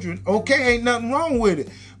children. Okay, ain't nothing wrong with it.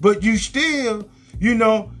 But you still,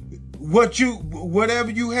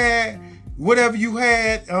 whatever you had, with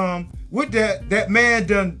that man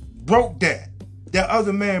done broke that. That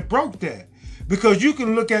other man broke that. Because you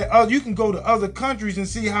can you can go to other countries and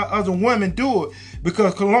see how other women do it.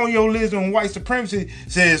 Because colonialism and white supremacy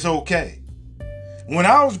says it's okay. When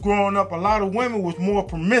I was growing up, a lot of women was more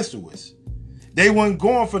promiscuous. They wasn't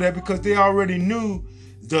going for that because they already knew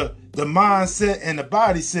the mindset and the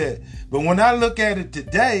body set. But when I look at it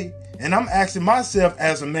today, and I'm asking myself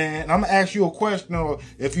as a man, I'm gonna ask you a question, or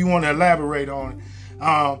if you want to elaborate on it,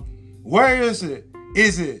 where is it?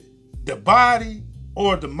 Is it the body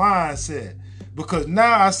or the mindset? Because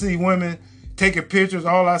now I see women taking pictures,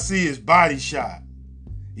 all I see is body shot.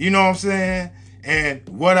 You know what I'm saying? And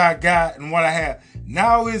what I got and what I have.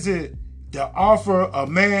 Now is it the offer a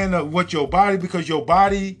man of what your body, because your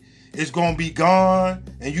body is going to be gone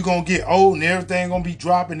and you're going to get old and everything going to be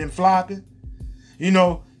dropping and flopping?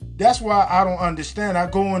 That's why I don't understand. I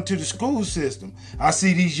go into the school system. I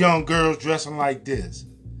see these young girls dressing like this.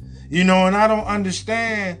 And I don't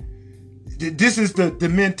understand. This is the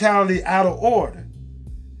mentality out of order.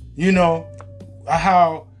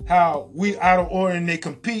 How we out of order and they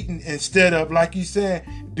competing instead of, like you said,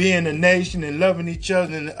 being a nation and loving each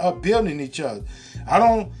other and upbuilding each other. I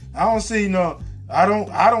don't see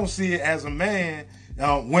it as a man,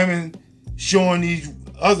 women showing these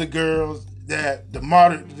other girls that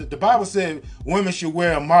the Bible said women should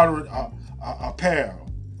wear a moderate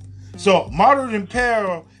apparel. So moderate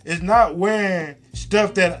apparel is not wearing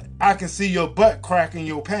stuff that I can see your butt crack in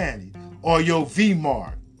your panty or your V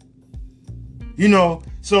mark.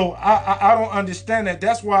 So I don't understand that.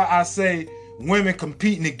 That's why I say women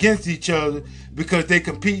competing against each other, because they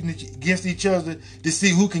competing against each other to see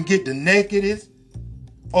who can get the nakedest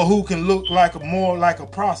or who can look more like a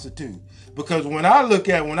prostitute. Because when I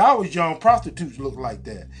was young, prostitutes looked like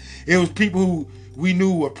that. It was people who we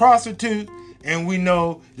knew were prostitutes, and we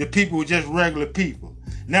know the people were just regular people.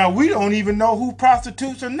 Now we don't even know who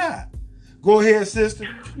prostitutes or not. Go ahead, sister.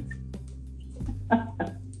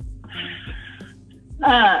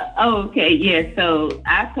 Okay, yeah, so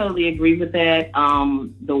I totally agree with that.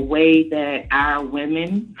 The way that our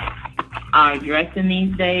women are dressing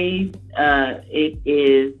these days,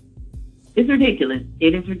 it's ridiculous.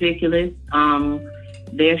 It is ridiculous.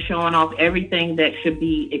 They're showing off everything that should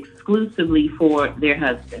be exclusively for their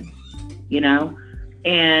husband,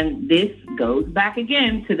 and this goes back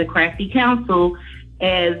again to the crafty council,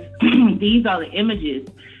 as these are the images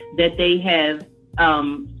that they have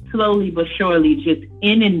slowly but surely just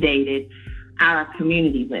inundated our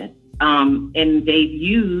community with. And they've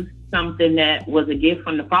used something that was a gift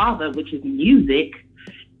from the Father, which is music,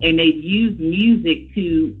 and they've used music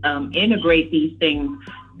to integrate these things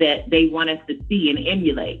that they want us to see and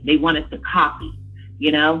emulate. They want us to copy.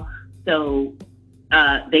 you know? So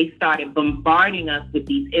they started bombarding us with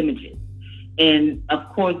these images. And of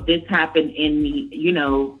course, this happened in the,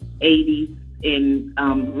 80s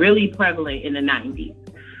and really prevalent in the 90s.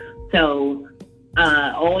 So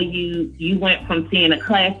you went from seeing a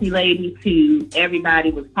classy lady to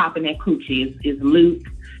everybody was popping their coochie. It's Luke.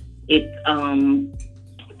 It's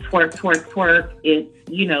twerk, twerk, twerk. It's,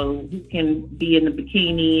 who can be in the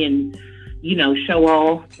bikini and, show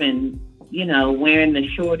off and, wearing the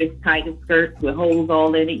shortest, tightest skirts with holes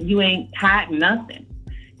all in it. You ain't hiding nothing,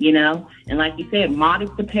 And like you said,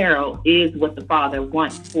 modest apparel is what the father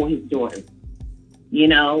wants for his daughters.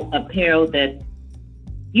 Apparel that's,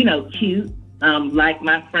 cute. Like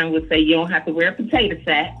my friend would say, you don't have to wear a potato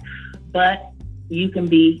sack, but you can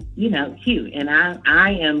be, cute. And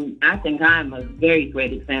I think I'm a very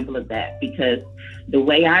great example of that, because the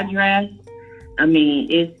way I dress,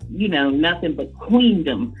 it's, nothing but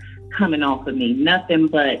queendom coming off of me, nothing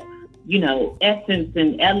but, essence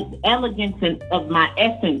and elegance and of my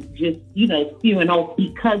essence just, spewing off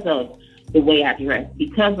because of the way I dress,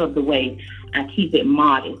 because of the way I keep it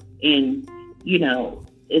modest. And,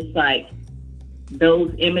 it's like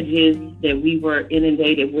those images that we were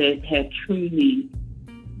inundated with have truly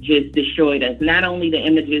just destroyed us. Not only the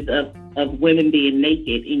images of women being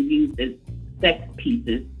naked and used as sex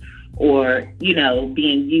pieces or,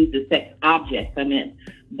 being used as sex objects,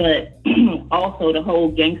 but also the whole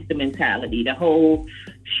gangster mentality, the whole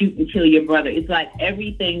shoot and kill your brother. It's like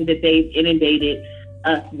everything that they've inundated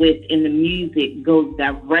us with in the music goes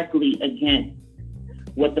directly against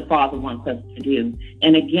what the Father wants us to do.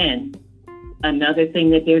 And again, another thing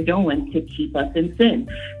that they're doing to keep us in sin.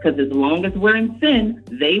 Because as long as we're in sin,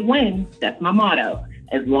 they win. That's my motto.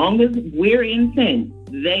 As long as we're in sin,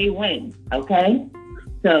 they win. Okay?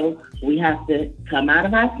 So we have to come out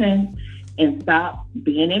of our sin and stop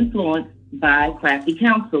being influenced by crafty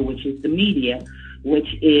counsel, which is the media,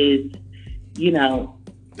 which is, these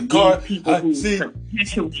people who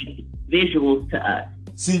perpetuate visuals to us.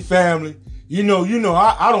 See, family,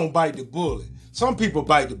 I don't bite the bullet. Some people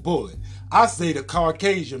bite the bullet. I say the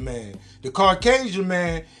Caucasian man. The Caucasian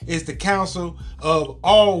man is the counsel of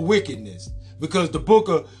all wickedness. Because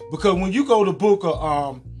when you go to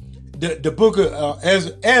the book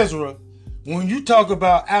of Ezra, when you talk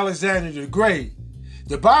about Alexander the Great,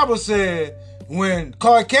 the Bible said when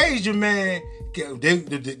Caucasian man,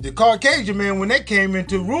 the Caucasian man, when they came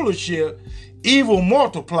into rulership, evil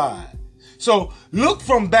multiplied. So look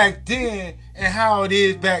from back then and how it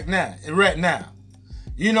is back now, right now.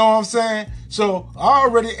 You know what I'm saying? So I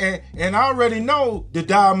already know the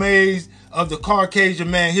domains of the Caucasian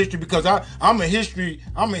man history, because I'm a history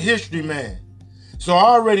man. So I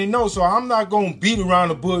already know. So I'm not gonna beat around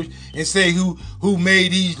the bush and say who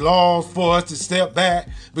made these laws for us to step back,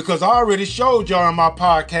 because I already showed y'all in my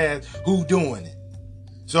podcast who doing it.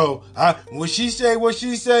 So when she say what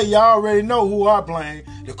she say, y'all already know who I blame.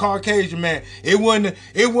 The Caucasian man. It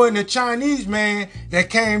wasn't a Chinese man that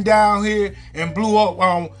came down here and blew up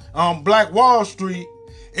on Black Wall Street.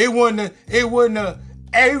 It wasn't a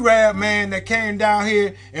Arab man that came down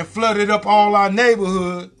here and flooded up all our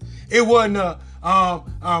neighborhood. It wasn't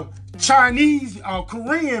a Chinese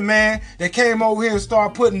Korean man that came over here and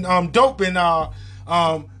started putting dope in our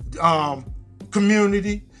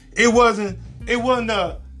community. It wasn't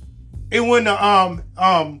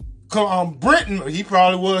Britain. He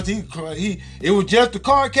probably was. It was just the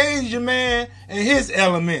Caucasian man and his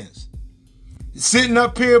elements sitting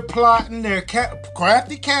up here plotting their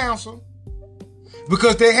crafty counsel,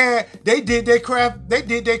 because they did their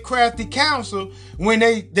crafty counsel when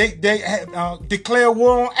they declared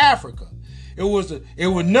war on Africa. It was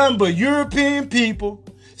none but European people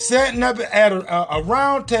setting up at a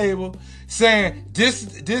round table saying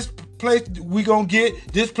this place we gonna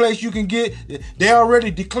get, this place you can get. They already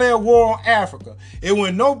declared war on Africa. And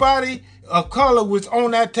when nobody of color was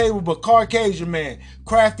on that table but Caucasian man,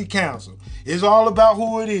 crafty counsel. It's all about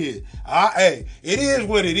who it is. It is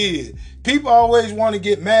what it is. People always want to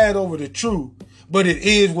get mad over the truth, but it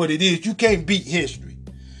is what it is. You can't beat history.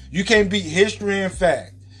 You can't beat history and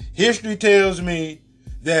fact. History tells me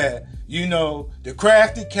that, the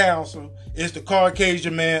crafty counsel is the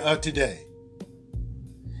Caucasian man of today.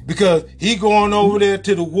 Because he going over there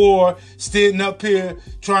to the war, sitting up here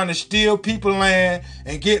trying to steal people land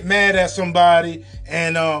and get mad at somebody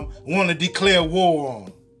and want to declare war on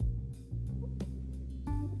them.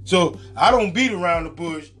 So I don't beat around the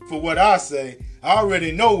bush for what I say. I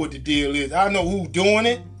already know what the deal is. I know who's doing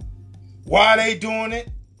it, why they doing it,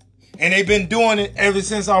 and they've been doing it ever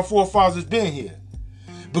since our forefathers been here.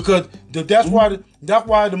 Because that's why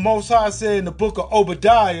the Most High said in the book of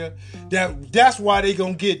Obadiah that's why they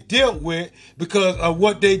gonna get dealt with, because of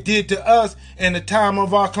what they did to us in the time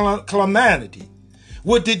of our calamity.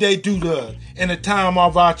 What did they do to us in the time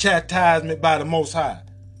of our chastisement by the Most High?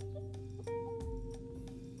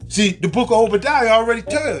 See, the book of Obadiah already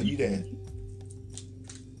tells you that.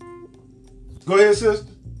 Go ahead,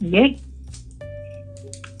 sister.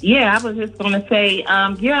 Yeah, I was just going to say,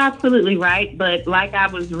 you're absolutely right. But like I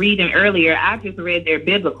was reading earlier, I just read their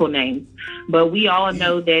biblical names. But we all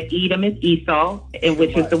know that Edom is Esau, and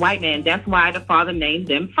which is the white man. That's why the Father named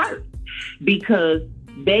them first, because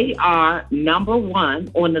they are number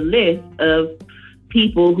one on the list of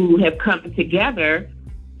people who have come together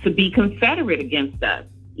to be confederate against us.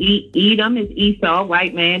 Edom is Esau,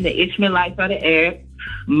 white man. The Ishmaelites are the Arabs.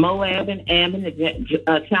 Moab and Ammon,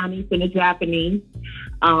 the Chinese and the Japanese.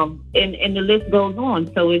 And the list goes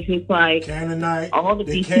on. So it's just like Canaanite, all of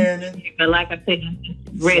these people, but like I said, I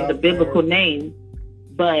read the biblical names.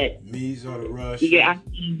 But Medes are the Russians. Yeah,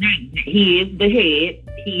 he is the head.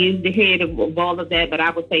 He is the head of all of that. But I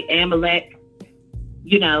would say Amalek.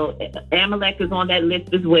 You know, Amalek is on that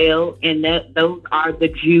list as well, and those are the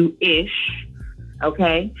Jewish.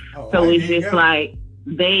 Okay, so it's just like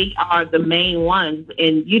they are the main ones,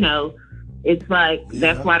 and you know, it's like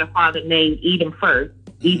that's why the Father named Edom first,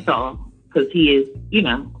 Esau, because he is, you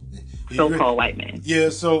know, so-called white man. Yeah.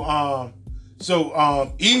 So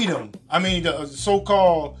Edom, I mean the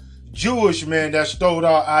so-called Jewish man that stole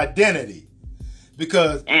our identity,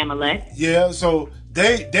 because Amalek. Yeah. So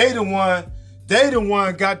they the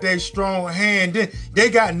one got their strong hand. They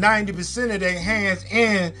got 90% of their hands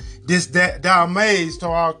in thou maids to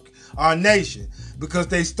our nation, because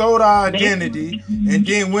they stole our identity and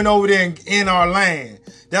then went over there in our land.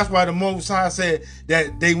 That's why the Most High said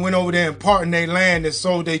that they went over there and parted their land and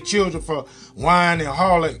sold their children for wine and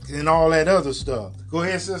harlot and all that other stuff. Go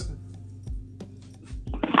ahead, sister.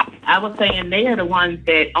 I was saying they are the ones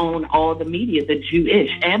that own all the media, the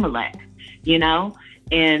Jewish, Amalek, you know,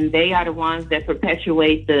 and they are the ones that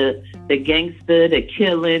perpetuate the gangster, the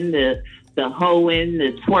killing, the hoeing,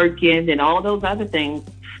 the twerking, and all those other things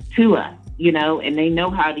to us, you know, and they know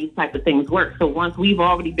how these type of things work. So once we've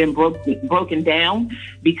already been broken down,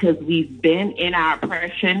 because we've been in our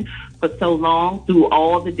oppression for so long through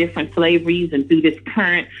all the different slaveries and through this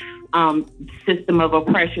current system of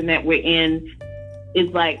oppression that we're in,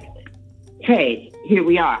 it's like, hey, here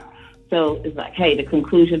we are. So it's like, hey, the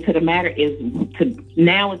conclusion to the matter is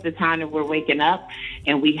now is the time that we're waking up,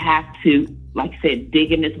 and we have to, like I said,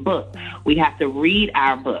 dig in this book. We have to read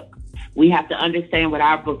our book. We have to understand what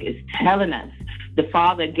our book is telling us. The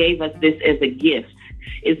Father gave us this as a gift.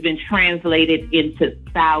 It's been translated into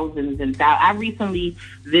thousands and thousands. I recently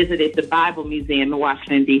visited the Bible Museum in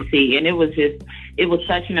Washington, D.C., and it was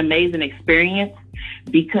such an amazing experience,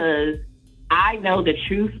 because I know the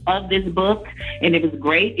truth of this book, and it was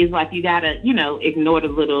great. It's like you gotta, you know, ignore the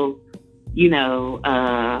little, you know,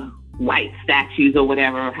 white statues or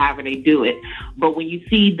whatever, or however they do it. But when you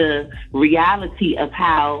see the reality of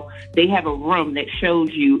how they have a room that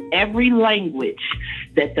shows you every language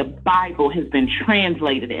that the Bible has been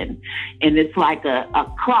translated in, and it's like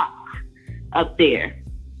a clock up there,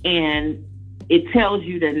 and it tells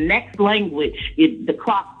you the next language, the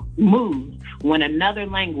clock moves when another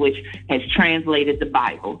language has translated the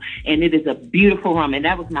Bible. And it is a beautiful room. And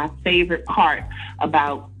that was my favorite part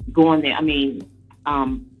about going there. I mean,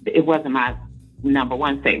 it wasn't my number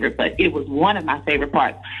one favorite, but it was one of my favorite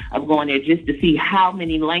parts of going there, just to see how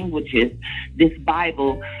many languages this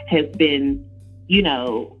Bible has been, you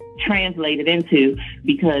know, translated into,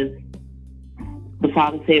 because the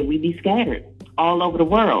Father said we be scattered all over the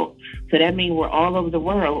world. So that means we're all over the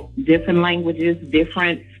world, different languages,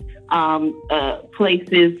 different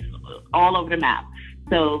places, all over the map.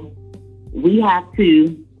 So we have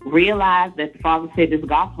to realize that the Father said this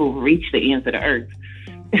gospel will reach the ends of the earth.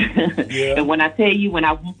 Yeah. And when I tell you, when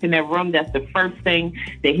I walked in that room, that's the first thing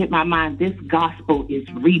that hit my mind. This gospel is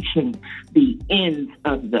reaching the ends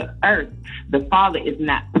of the earth. The Father is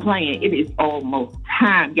not playing. It is almost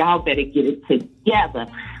time. Y'all better get it together.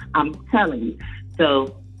 I'm telling you.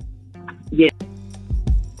 So, yeah.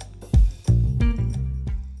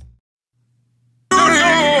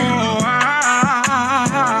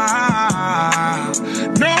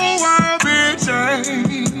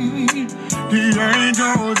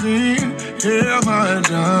 Heaven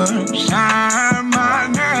shine my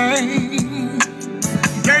name.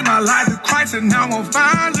 Gave my life to Christ, and now I'm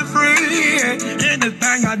finally free.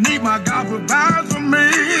 Anything I need, my God provides for me.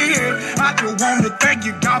 I just want to thank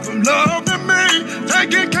you, God, for loving me,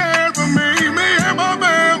 taking care of me and my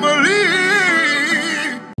family.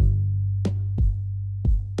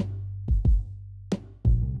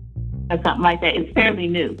 or something like that. It's fairly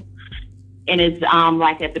new. And it's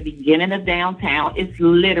like at the beginning of downtown. It's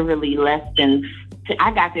literally less than,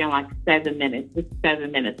 I got there in like 7 minutes. It's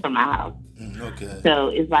 7 minutes from my house. Okay. So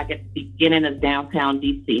it's like at the beginning of downtown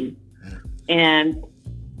DC. And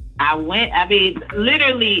I went,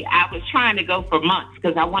 literally, I was trying to go for months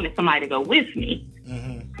because I wanted somebody to go with me.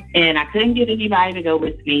 And I couldn't get anybody to go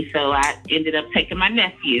with me, so I ended up taking my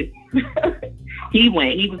nephew. He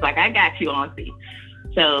went. He was like, I got you, Auntie.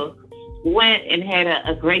 So went and had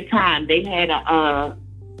a great time. They had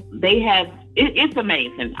it's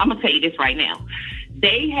amazing. I'm going to tell you this right now.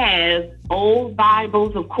 They have old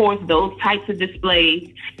Bibles, of course, those types of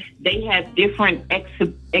displays. They have different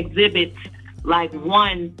exhibits, like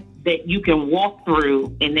one that you can walk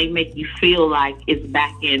through and they make you feel like it's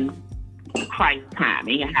back in Christ's time,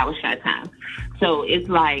 in Yahushua time. So it's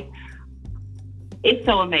like, it's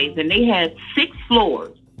so amazing. They had 6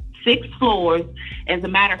 floors. 6 floors. As a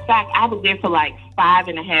matter of fact, I was there for like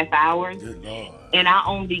 5.5 hours. Good Lord. And I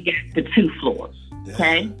only got to 2 floors.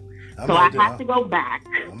 Okay? So I have to go back.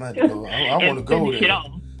 I'm going to go. I want to go there.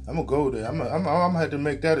 I'm going to go there. I'm going to have to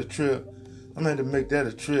make that a trip. I'm going to make that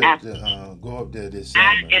a trip to go up there this summer.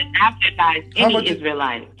 I advise any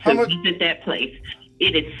Israelite to visit that place.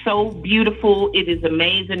 It is so beautiful. It is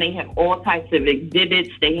amazing. They have all types of exhibits.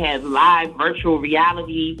 They have live virtual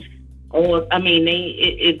reality.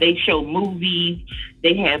 They show movies.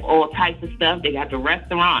 They have all types of stuff. They got the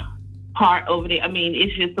restaurant part over there.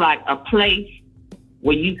 It's just like a place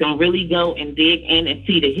where you can really go and dig in and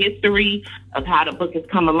see the history of how the book has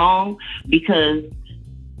come along. Because,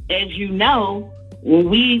 as you know, when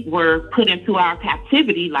we were put into our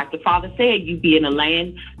captivity, like the Father said, you be in a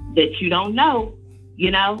land that you don't know, you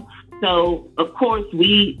know? So, of course,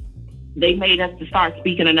 they made us to start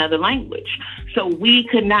speaking another language. So we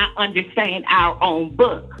could not understand our own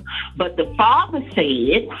book. But the Father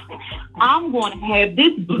said, I'm going to have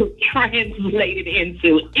this book translated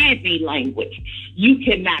into any language. You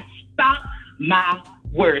cannot stop my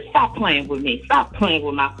word. Stop playing with me. Stop playing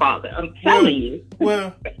with my Father. I'm telling you.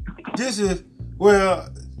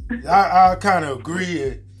 I kind of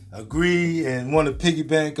agree and want to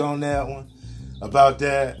piggyback on that one about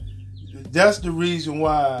that. That's the reason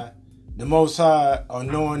why the Most High are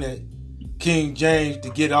knowing that King James to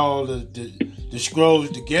get all the scrolls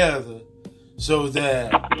together so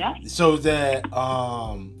that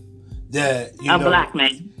black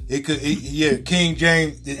man. King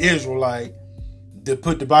James the Israelite to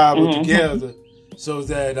put the Bible together so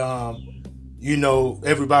that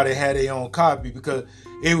everybody had their own copy, because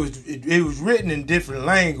it was written in different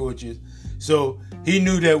languages. So he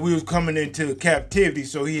knew that we was coming into captivity,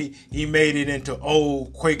 so he made it into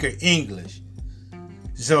old Quaker English.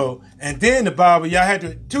 So, and then the Bible,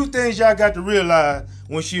 two things y'all got to realize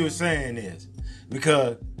when she was saying this,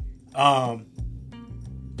 because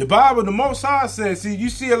the Bible, the Most High says, you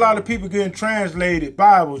see a lot of people getting translated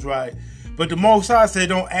Bibles, right? But the Most High said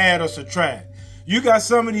don't add or subtract. You got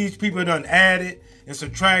some of these people done added and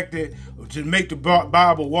subtracted to make the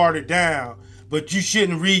Bible watered down, but you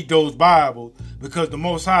shouldn't read those Bibles because the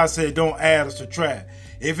Most High said don't add or subtract.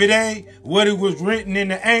 If it ain't what it was written in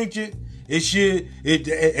the ancient, if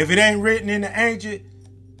it ain't written in the ancient,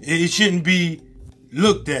 it shouldn't be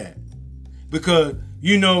looked at. Because,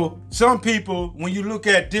 some people, when you look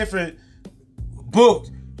at different books,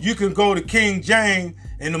 you can go to King James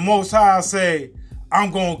and the Most High say,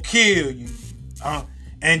 I'm going to kill you.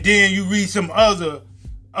 And then you read some other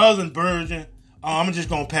version, I'm just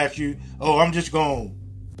going to pat you. Oh, I'm just going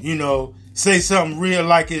to, say something real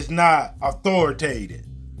like it's not authoritative.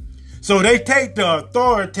 So they take the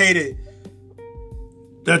authoritative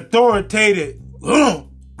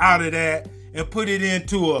out of that and put it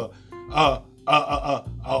into a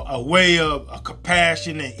way of a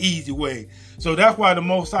compassionate and easy way. So that's why the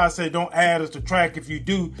Most High said don't add or subtract. If you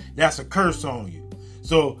do, that's a curse on you.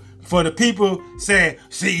 So for the people saying,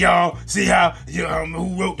 see how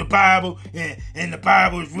who wrote the Bible and the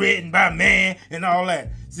Bible is written by man and all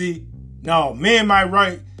that. See, no, men might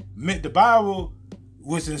write. The Bible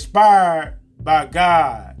was inspired by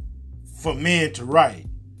God for men to write.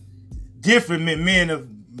 Different men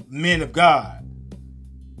of God.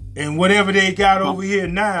 And whatever they got over here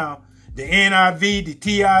now, the NIV, the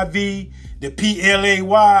TIV, the PLAY,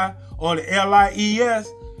 or the LIES,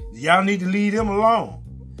 y'all need to leave them alone.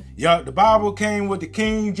 Y'all, the Bible came with the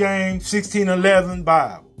King James 1611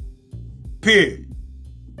 Bible. Period.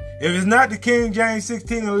 If it's not the King James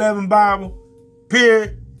 1611 Bible,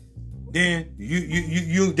 period, then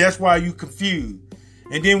you that's why you confused.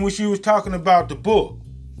 And then when she was talking about the book,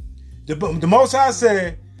 the Most High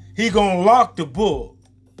said he gonna lock the book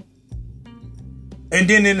And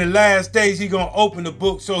then in the last days, he going to open the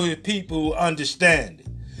book so his people will understand it.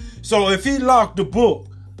 So if he locked the book,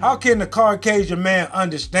 how can the Caucasian man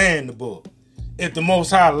understand the book if the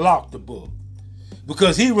Most High locked the book?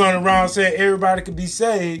 Because he run around saying everybody could be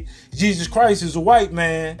saved. Jesus Christ is a white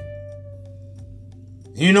man.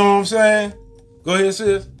 You know what I'm saying? Go ahead,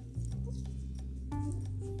 sis.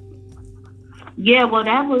 Yeah, well,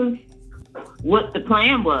 that was what the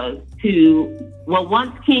plan was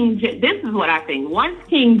once this is what I think. Once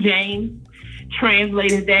King James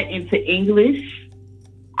translated that into English,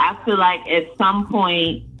 I feel like at some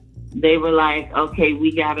point they were like, okay,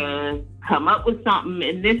 we got to come up with something.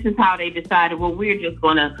 And this is how they decided, well, we're just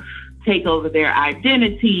going to take over their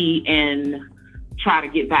identity and try to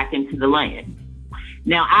get back into the land.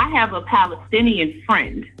 Now, I have a Palestinian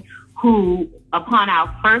friend who, upon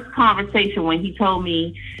our first conversation, when he told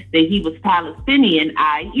me that he was Palestinian,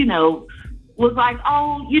 I, was like,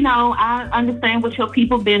 oh, I understand what your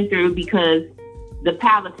people been through, because the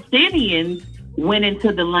Palestinians went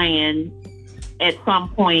into the land at some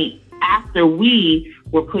point after we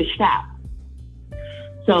were pushed out.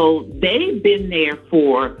 So they've been there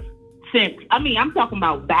I'm talking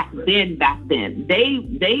about back then.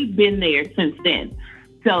 They've been there since then.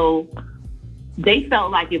 So they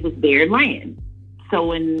felt like it was their land. So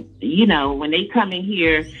when they come in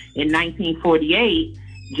here in 1948,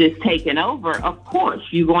 just taking over, of course,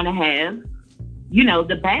 you're going to have,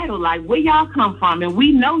 the battle, like, where y'all come from? And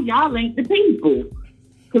we know y'all ain't the people.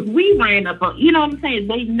 Because we ran up, you know what I'm saying?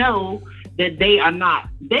 They know that they are not.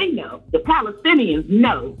 They know. The Palestinians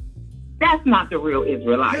know. That's not the real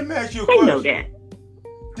Israelites. Let me ask you a question. They know that.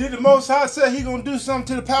 Did the Most High say he going to do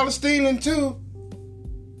something to the Palestinians too?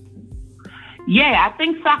 Yeah, I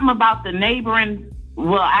think something about the neighboring.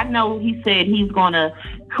 Well, I know he said he's going to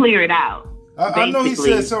clear it out. I know he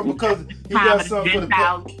said something because he got something for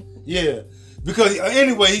the. Yeah. Because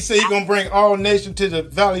anyway, he said he's going to bring all nations to the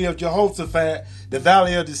valley of Jehoshaphat, the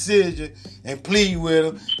valley of decision, and plead with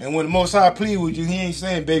them. And when the Most High plead with you, he ain't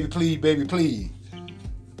saying, baby, please.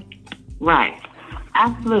 Right.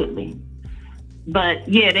 Absolutely. But,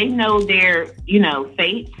 yeah, they know their,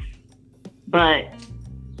 fates. But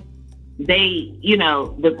they,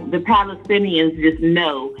 the Palestinians just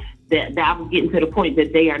know that I was getting to the point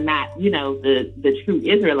that they are not, the true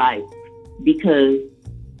Israelites, because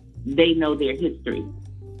they know their history.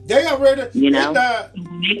 They already,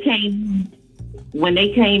 when they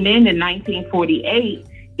came in 1948,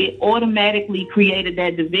 it automatically created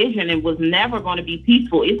that division and was never going to be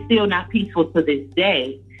peaceful. It's still not peaceful to this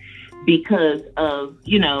day because of,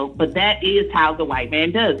 but that is how the white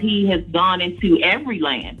man does. He has gone into every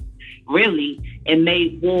land, really, and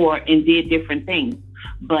made war and did different things.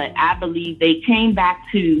 But I believe they came back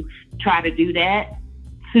to try to do that,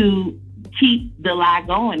 to keep the lie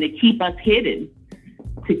going, to keep us hidden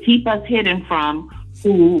from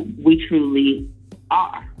who we truly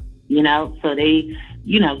are, So they,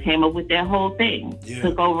 came up with that whole thing,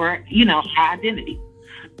 took over, our identity.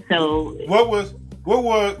 So what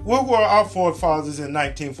were our forefathers in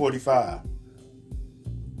 1945?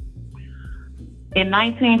 In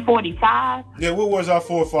 1945? Yeah, what was our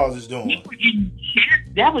forefathers doing?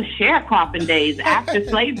 That was sharecropping days after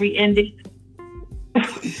slavery ended.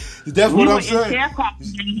 That's what I'm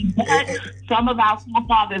saying. But some of our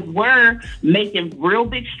forefathers were making real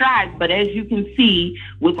big strides. But as you can see,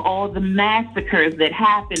 with all the massacres that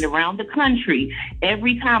happened around the country,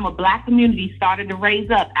 every time a black community started to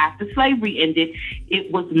raise up after slavery ended,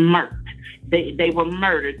 it was murked. They were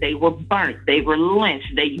murdered. They were burnt. They were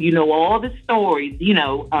lynched. All the stories,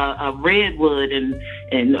 Redwood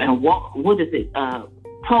and what is it?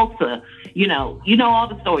 Tulsa, all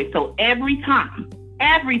the stories. So every time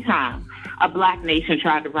a black nation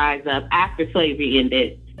tried to rise up after slavery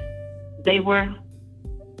ended, they were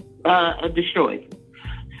destroyed.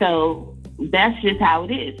 So that's just how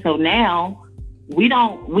it is. So now we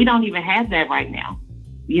don't even have that right now.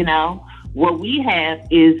 What we have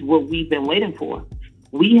is what we've been waiting for.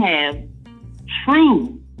 We have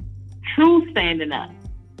true standing up,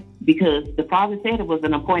 because the Father said it was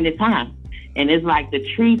an appointed time. And it's like the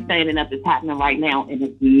true standing up is happening right now, and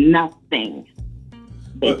it's nothing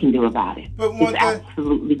they can do about it. It's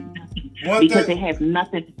absolutely nothing. Because it has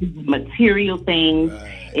nothing to do with material things.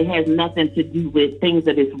 Right. It has nothing to do with things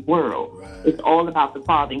of this world. Right. It's all about the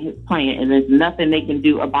Father and His plan. And there's nothing they can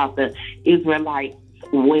do about the Israelites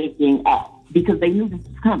waking up, because they knew this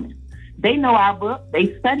was coming. They know our book.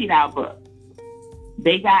 They studied our book.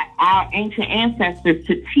 They got our ancient ancestors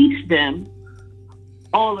to teach them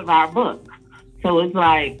all of our books. So it's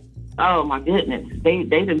like, oh my goodness, they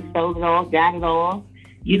done stole it all, got it all,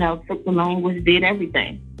 took the language, did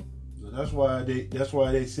everything. That's why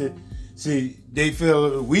they said. See, they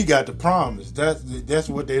feel we got the promise. That's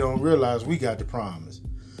what they don't realize. We got the promise.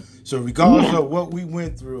 So regardless of what we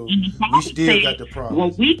went through, we still got the promise.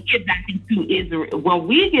 When we get back into Israel, when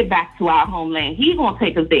we get back to our homeland, He's gonna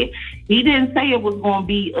take us there. He didn't say it was gonna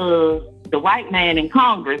be the white man in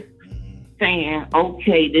Congress saying,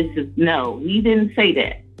 "Okay, this is no." He didn't say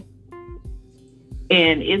that.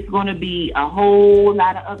 And it's gonna be a whole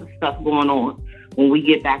lot of other stuff going on when we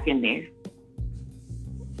get back in there.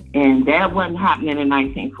 And that wasn't happening in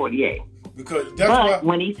 1948. Because that's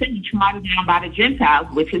when he said he trodden down by the Gentiles,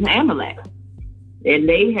 which is Amalek, and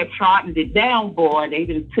they have trodden it down, boy, they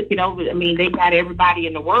just took it over. I mean, they got everybody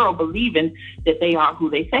in the world believing that they are who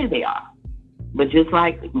they say they are. But just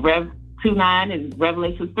like Rev 2:9 and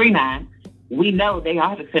Revelation 3:9, we know they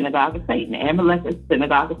are the synagogue of Satan. Amalek is the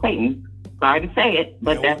synagogue of Satan. Sorry to say it,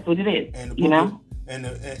 but that's what it is. And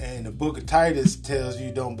the book of Titus tells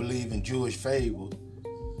you don't believe in Jewish fables.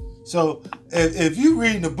 So if you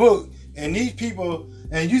read the book and these people,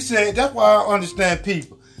 and you say, that's why I understand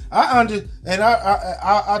people. I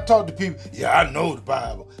talk to people. Yeah, I know the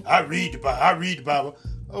Bible. I read the Bible.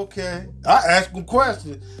 Okay, I ask them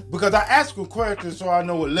questions because I ask them questions so I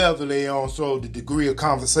know what level they on, so the degree of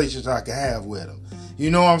conversations I can have with them.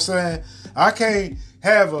 You know what I'm saying? I can't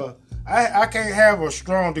have a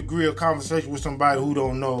strong degree of conversation with somebody who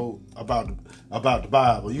don't know about the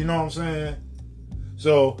Bible. You know what I'm saying?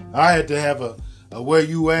 So I had to have a where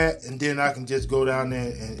you at, and then I can just go down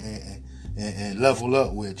there and level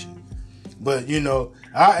up with you. But I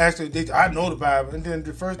know the Bible, and then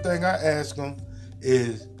the first thing I ask them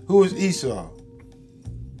is, who is Esau?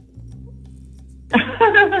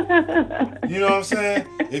 You know what I'm saying?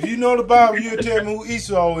 If you know the Bible, you'll tell me who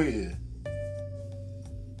Esau is.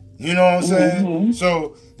 You know what I'm saying? Mm-hmm.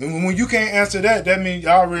 So when you can't answer that, that means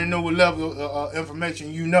I already know what level of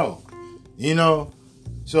information you know.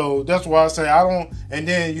 So that's why I say I don't. And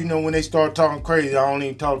then when they start talking crazy, I don't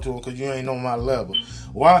even talk to them because you ain't on my level.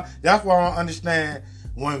 Why? That's why I don't understand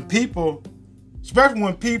when people, especially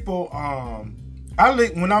when people.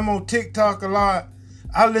 When I'm on TikTok a lot,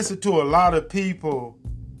 I listen to a lot of people.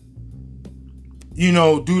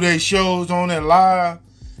 Do their shows on there live,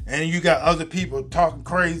 and you got other people talking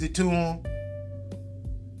crazy to them,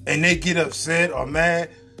 and they get upset or mad.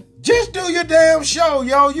 Just do your damn show,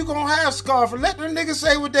 yo. You gonna have scarf and let them niggas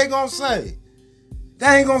say what they gonna say. They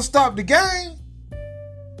ain't gonna stop the game.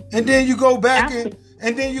 And then you go back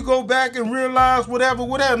and realize whatever.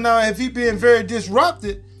 Now, if he being very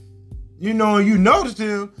disrupted, you notice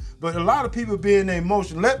him. But a lot of people be in their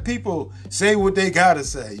emotion. Let people say what they gotta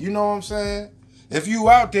say. You know what I'm saying? If you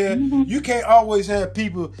out there, you can't always have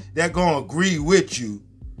people that gonna agree with you.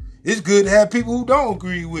 It's good to have people who don't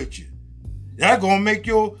agree with you. That's gonna make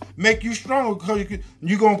you stronger because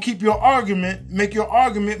you're gonna keep make your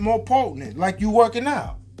argument more potent, like you working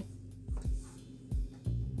out.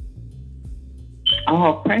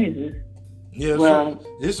 Oh, praises. Yeah, well, so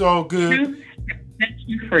it's all good. Truth sets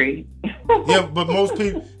you free. Yeah, but most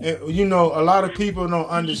people, a lot of people don't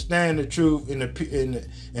understand the truth, and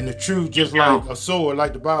the truth just like a sword,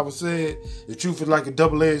 like the Bible said. The truth is like a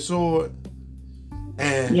double-edged sword.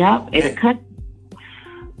 And it cuts.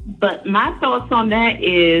 But my thoughts on that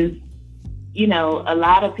is, a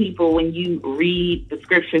lot of people, when you read the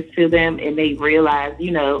scriptures to them and they realize,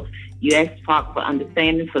 you ask for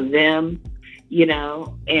understanding for them,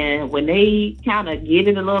 and when they kind of get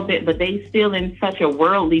it a little bit, but they still in such a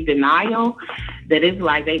worldly denial that it's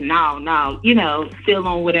like they still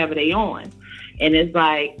on whatever they on. And it's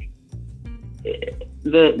like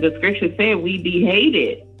the scripture said we be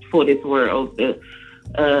hated for this world.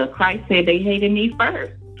 Christ said they hated me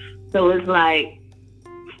first. So it's like,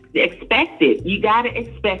 expect it. You got to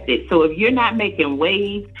expect it. So if you're not making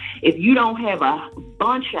waves, if you don't have a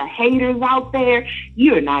bunch of haters out there,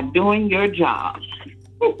 you're not doing your job.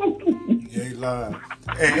 You ain't lying.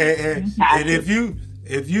 And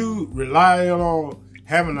if you rely on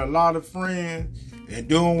having a lot of friends and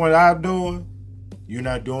doing what I'm doing, you're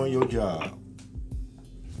not doing your job.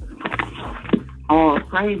 All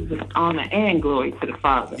praise, honor, and glory to the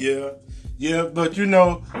Father. Yeah, but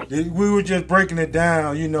we were just breaking it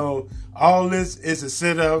down. All this is a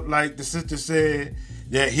setup, like the sister said,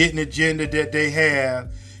 that hidden agenda that they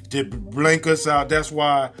have to blank us out. That's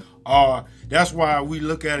why we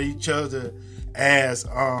look at each other as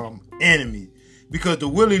enemies. Because the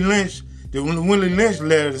Willie Lynch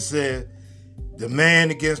letter said, the man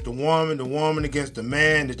against the woman against the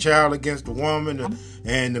man, the child against the woman,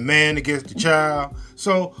 and the man against the child.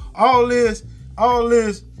 So all this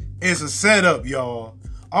is a setup, y'all.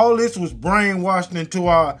 All this was brainwashed into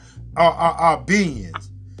our beings.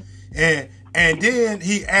 And then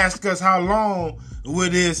he asked us how long will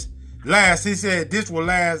this last. He said this will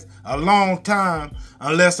last a long time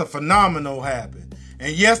unless a phenomenon happens.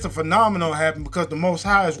 And yes, the phenomenon happened because the Most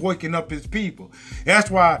High is waking up his people. That's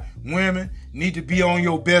why women need to be on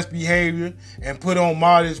your best behavior and put on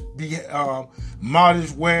modest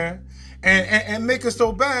wear. And make it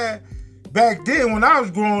so bad. Back then, when I was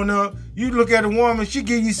growing up, you look at a woman, she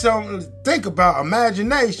give you something to think about,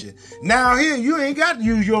 imagination. Now here, you ain't got to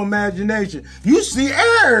use your imagination. You see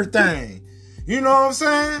everything. You know what I'm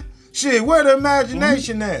saying? Shit, where the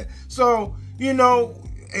imagination at? So, you know,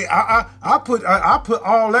 I put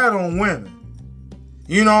all that on women.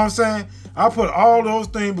 You know what I'm saying? I put all those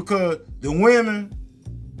things because the women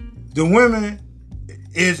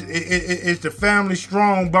is the family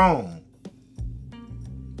strong bone.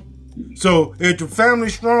 So if the family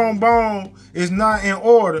strong bone is not in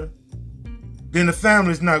order, then the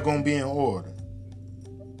family is not going to be in order.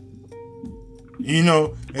 You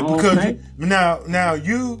know, and because now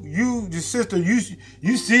you the sister, you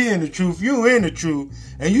see in the truth, you in the truth,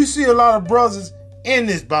 and you see a lot of brothers in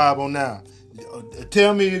this Bible now.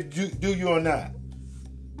 Tell me if you do you or not.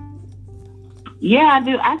 Yeah, I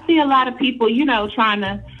do. I see a lot of people, you know,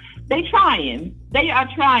 They are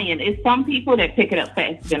trying. It's some people that pick it up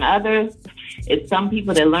faster than others. It's some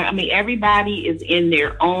people that learn. I mean, everybody is in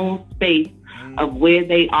their own space of where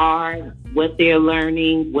they are, what they're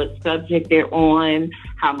learning, what subject they're on,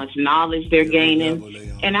 how much knowledge they're gaining.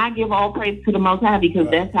 And I give all praise to the Most High because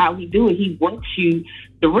that's how he do it. He works you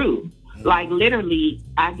through. Like literally,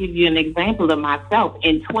 I give you an example of myself.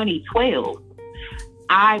 In 2012,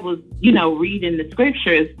 I was, you know, reading the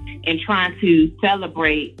scriptures and trying to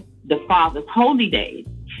celebrate the Father's holy days.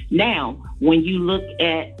 Now, when you look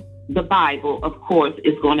at the Bible, of course,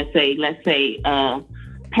 it's going to say, let's say,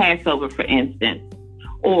 Passover, for instance,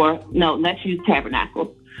 or no, let's use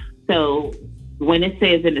Tabernacles. So when it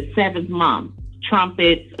says in the 7th month,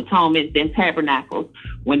 trumpets, atonement, then Tabernacles,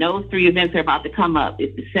 when those 3 events are about to come up,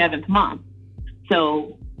 it's the 7th month.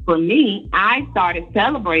 So for me, I started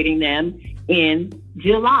celebrating them in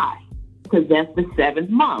July, because that's the 7th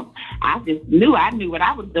month. I knew what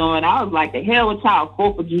I was doing. I was like, the hell with y'all,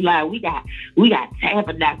 4th of July. We got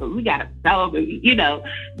Tabernacles. We got to celebrate, you know,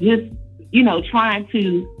 just, you know, trying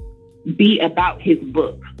to be about his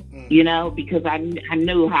book, you know, because I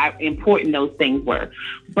knew how important those things were.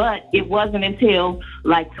 But it wasn't until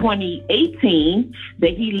like 2018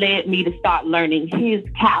 that he led me to start learning his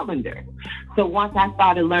calendar. So once I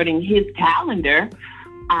started learning his calendar,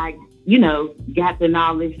 I, you know, got the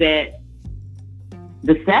knowledge that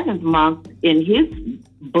the 7th month in his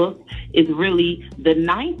book is really the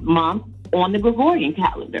 9th month on the Gregorian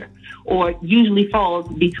calendar, or usually falls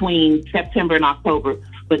between September and October,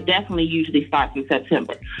 but definitely usually starts in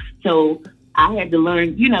September. So I had to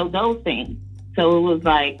learn, you know, those things. So it was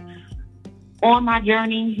like on my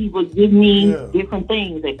journey, he would give me different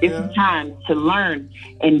things at different times to learn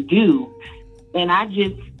and do. And I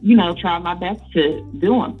just, you know, try my best to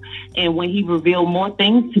do them. And when he revealed more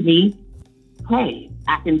things to me, hey,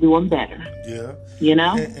 I can do them better. Yeah. You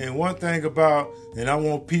know? And one thing about, and I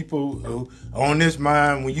want people who, on this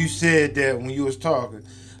mind, when you said that, when you was talking,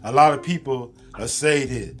 a lot of people say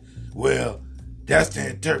that, well, that's the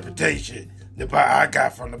interpretation that I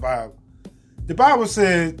got from the Bible. The Bible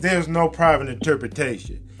says there's no private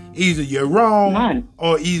interpretation. Either you're wrong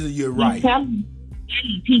or either you're right.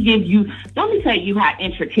 He gives you, let me tell you how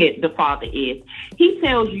intricate the Father is. He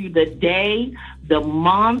tells you the day, the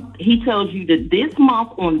month. He tells you that this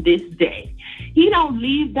month on this day. He don't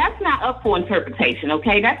leave. That's not up for interpretation,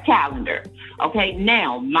 okay? That's calendar, okay?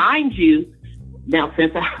 Now, mind you,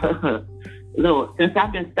 since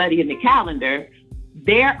I've been studying the calendar,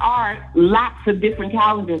 there are lots of different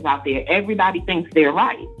calendars out there. Everybody thinks they're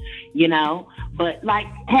right, you know? But like,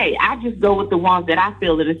 hey, I just go with the ones that I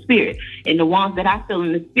feel in the spirit. And the ones that I feel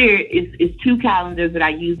in the spirit is 2 calendars that I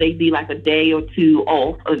use. They be like a day or 2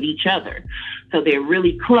 off of each other. So they're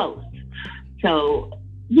really close. So,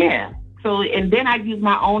 yeah. So, and then I use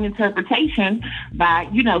my own interpretation by,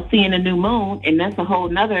 you know, seeing a new moon. And that's a whole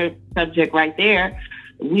nother subject right there.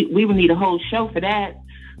 We would need a whole show for that.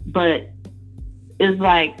 But it's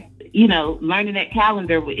like, you know, learning that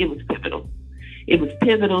calendar, it was pivotal. It was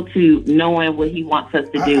pivotal to knowing what he wants us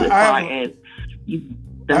to do as far as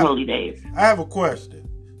the holy days. I have a question.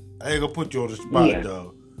 I ain't gonna put you on the spot,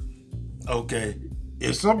 though. Okay,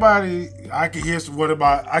 if somebody, I can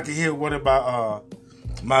hear what about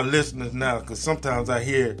my listeners now, because sometimes I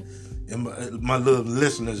hear in my little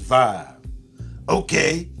listeners vibe.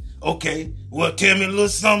 Okay. Well, tell me a little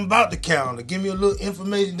something about the calendar. Give me a little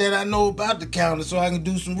information that I know about the calendar so I can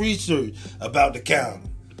do some research about the calendar.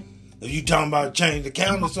 If you talking about change the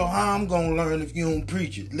calendar, so how I'm gonna learn if you don't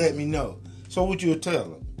preach it? Let me know. So what you'll tell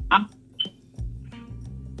them?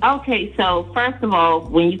 Okay, so first of all,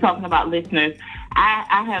 when you're talking about listeners,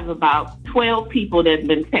 I have about 12 people that's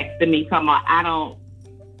been texting me talking about I don't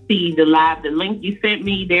see the link you sent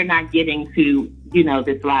me. They're not getting to,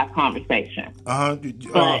 this live conversation.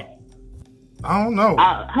 But I don't know.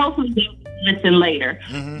 Hopefully they'll listen later.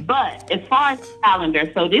 Mm-hmm. But as far as the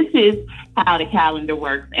calendar, so this is how the calendar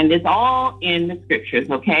works, and it's all in the scriptures,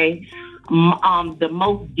 okay? The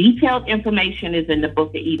most detailed information is in the book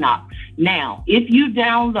of Enoch. Now, if you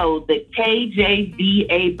download the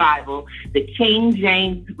KJVA Bible, the King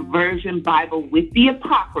James Version Bible with the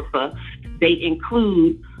Apocrypha, they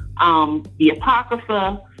include the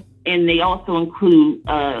Apocrypha, and they also include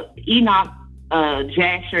Enoch,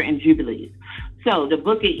 Jasher, and Jubilees. So the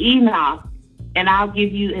book of Enoch, and I'll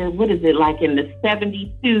give you, what is it, like in the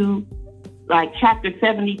 72, like chapter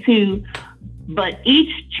 72, but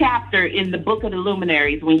each chapter in the Book of the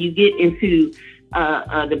Luminaries, when you get into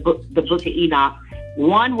the book of Enoch,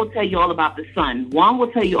 one will tell you all about the sun, one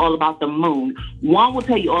will tell you all about the moon, one will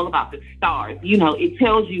tell you all about the stars. It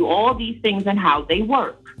tells you all these things and how they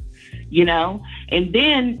work, and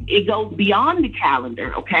then it goes beyond the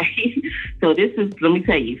calendar, okay? So this is, let me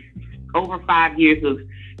tell you, over 5 years of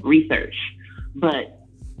research, but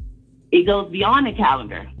it goes beyond the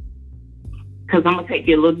calendar, because I'm going to take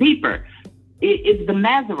you a little deeper. It's the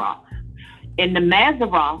Mazzaroth. And the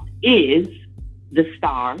Mazzaroth is the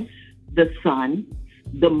stars, the sun,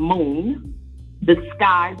 the moon, the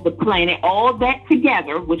skies, the planet, all that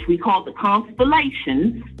together, which we call the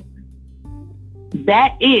constellations.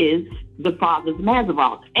 That is the Father's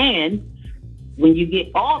Mazzaroth. And when you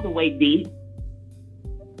get all the way deep,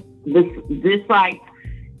 this like,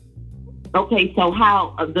 okay, so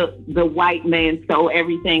how the white man saw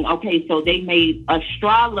everything. Okay, so they made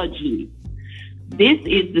astrology. This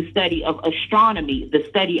is the study of astronomy, the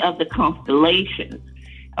study of the constellations,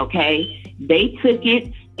 okay? They took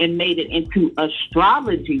it and made it into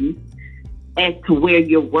astrology as to where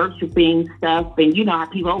you're worshiping stuff and, how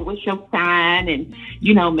people, what's your sign? And,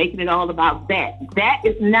 making it all about that. That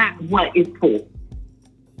is not what it's for,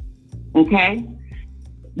 okay?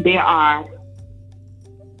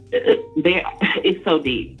 It's so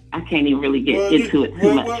deep. I can't even really get into it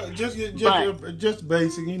too much. Just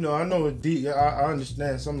basic, I know it's deep. I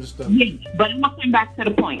understand some of the stuff. Yeah, but I'm gonna come back to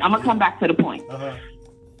the point. Uh-huh.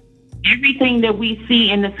 Everything that we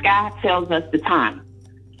see in the sky tells us the time.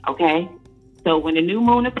 Okay, so when the new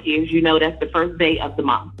moon appears, that's the first day of the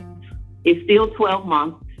month. It's still 12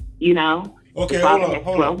 months. Okay,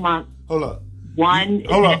 hold 12 months. Hold up. One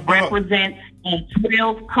represents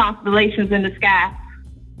 12 constellations in the sky,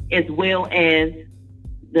 as well as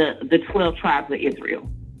the 12 tribes of Israel.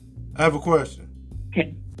 I have a question.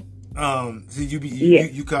 Okay. See,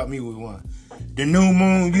 you caught me with one. The new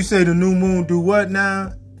moon. You say the new moon do what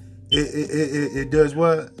now? It does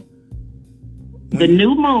what? The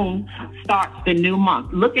new moon starts the new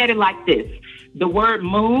month. Look at it like this. The word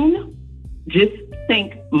moon, just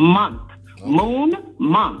think month. Okay. Moon,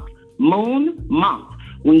 month. Moon, month.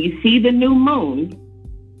 When you see the new moon,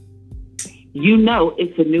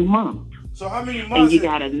 it's a new month. So how many months? And you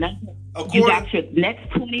got your next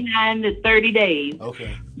 29 to 30 days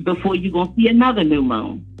before you're going to see another new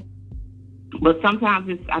moon. But sometimes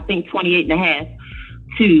it's, I think, 28 and a half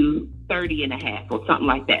to 30 and a half or something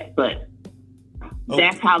like that. But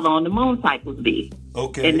that's how long the moon cycles be.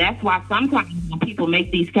 Okay. And that's why sometimes when people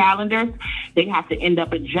make these calendars, they have to end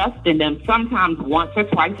up adjusting them sometimes once or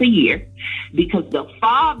twice a year, because the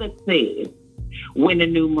Father says when the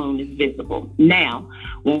new moon is visible. Now,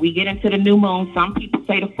 when we get into the new moon, some people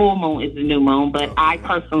say the full moon is the new moon, but I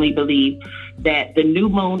personally believe that the new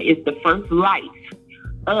moon is the first light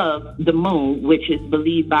of the moon, which is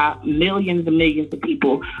believed by millions and millions of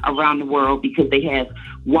people around the world, because they have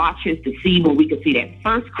watches to see when we can see that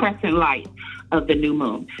first crescent light of the new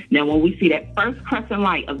moon. Now, when we see that first crescent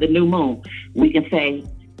light of the new moon, we can say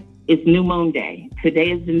it's new moon day.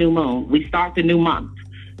 Today is the new moon. We start the new month.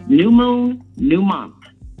 New moon, new month.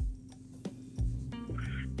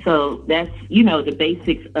 So that's, the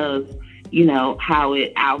basics of, how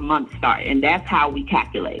our months start. And that's how we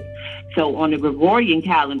calculate. So on the Gregorian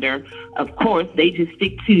calendar, of course, they just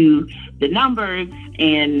stick to the numbers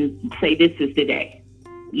and say this is the day,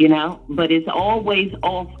 but it's always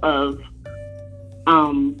off of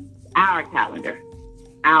our calendar,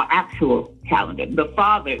 our actual calendar, the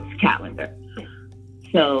Father's calendar.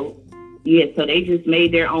 So, so they just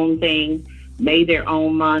made their own thing, made their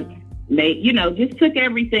own month, just took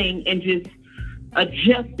everything and just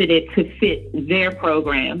adjusted it to fit their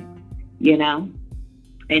program,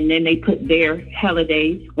 and then they put their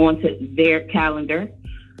holidays onto their calendar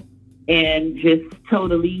and just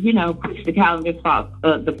totally, you know, push the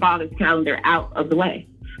father's calendar out of the way.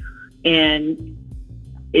 And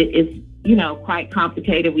it's, you know, quite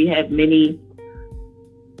complicated. We have many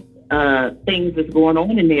things that's going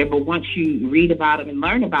on in there, but once you read about them and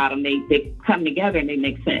learn about them, they come together and they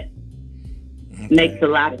make sense. Okay. Makes a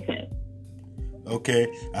lot of sense. Okay,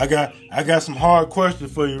 I got some hard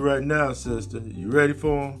questions for you right now, sister. You ready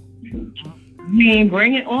for them? I mean,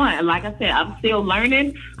 bring it on. Like I said, I'm still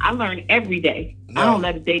learning. I learn every day. No. I don't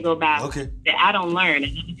let a day go by that I don't learn.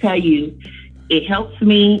 And I can tell you, it helps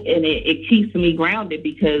me and it keeps me grounded,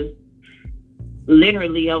 because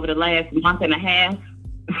literally over the last month and a half,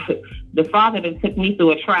 the Father that took me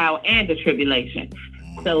through a trial and a tribulation.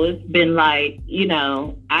 So it's been like, you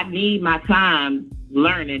know, I need my time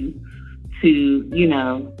learning to, you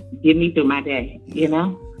know, get me through my day, you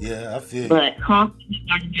know? Yeah, I feel. But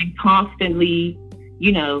constantly,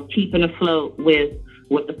 you know, keeping afloat with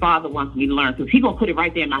what the Father wants me to learn, because He's going to put it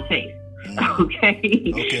right there in my face. Okay?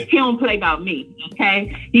 He don't play about me,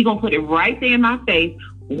 okay? He's going to put it right there in my face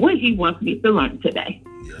what He wants me to learn today.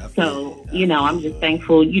 Yeah, so, you know, I'm just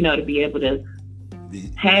thankful, you know, to be able to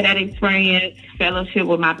have that experience, fellowship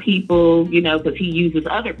with my people, you know, because He uses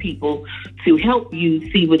other people to help you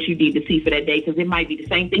see what you need to see for that day, because it might be the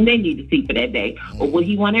same thing they need to see for that day, or what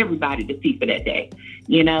He want everybody to see for that day,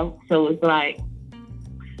 you know? So it's like,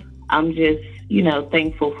 I'm just, you know,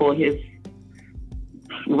 thankful for His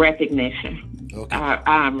recognition. Okay.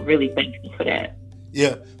 I'm really thankful for that.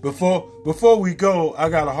 Yeah. Before we go, I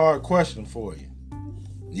got a hard question for you.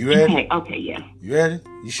 You ready? Okay, yeah. You ready?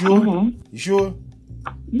 You sure? Mm-hmm. You sure?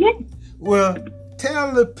 Yeah. Well,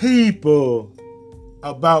 tell the people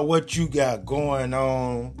about what you got going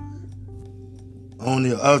on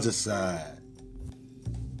the other side.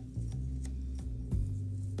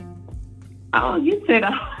 Oh, you said,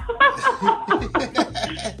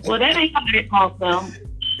 well, that ain't very awesome.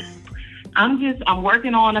 I'm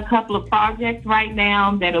working on a couple of projects right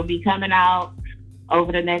now that'll be coming out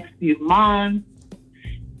over the next few months.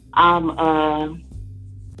 I'm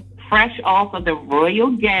fresh off of the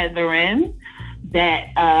Royal Gathering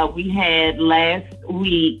that we had last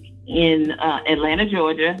week in Atlanta,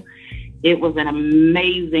 Georgia. It was an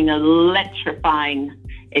amazing, electrifying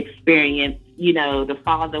experience. You know, the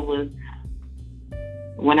Father was,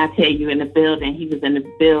 when I tell you in the building, He was in the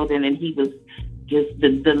building, and He was just,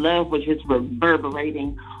 the love was just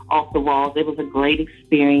reverberating off the walls. It was a great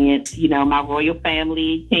experience. You know, my royal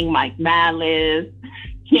family, King Mike Malice,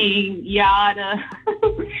 King Yada,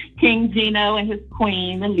 King Gino and his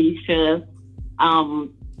queen, Alicia.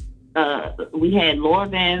 We had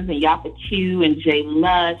Lorvans and Yapa Q and Jay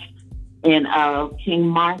Lush and King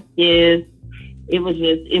Marcus. It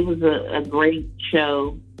was a great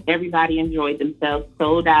show. Everybody enjoyed themselves,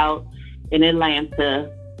 sold out in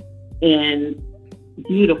Atlanta, and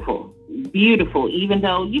beautiful. Even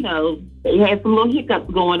though, you know, they had some little hiccups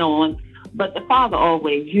going on, but the Father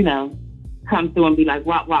always, you know, come through and be like,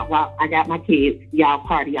 wop, wop, wop, I got my kids, y'all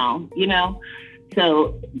party on, you know?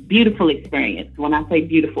 So beautiful experience. When I say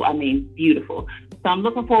beautiful, I mean beautiful. So I'm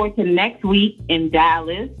looking forward to next week in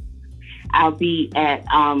Dallas. I'll be at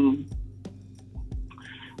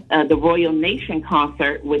the Royal Nation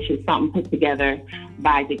concert, which is something put together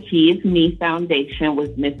by the Key Is Me Foundation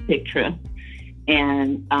with Miss Pictra.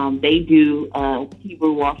 And they do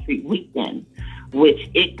Hebrew Wall Street Weekend, which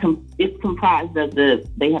it's comprised of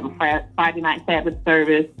they have a Friday night Sabbath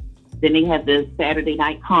service, then they have the Saturday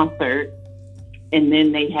night concert, and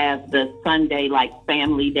then they have the Sunday, like,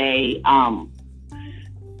 family day,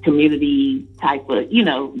 community type of, you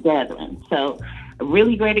know, gathering. So a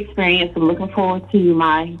really great experience. I'm looking forward to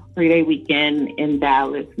my 3-day weekend in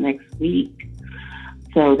Dallas next week.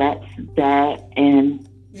 So that's that. And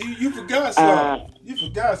you forgot something. You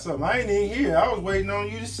forgot something. I ain't even here. I was waiting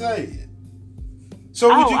on you to say it.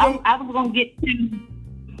 So I was gonna get to.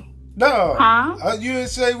 No. Huh? You didn't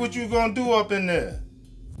say what you gonna do up in there.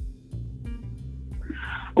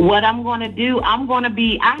 What I'm going to do, I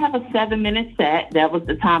have a 7-minute set. That was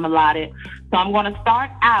the time allotted. So I'm going to start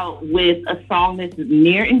out with a song that's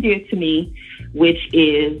near and dear to me, which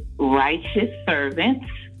is Righteous Servants.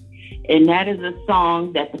 And that is a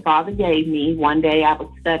song that the Father gave me. One day I was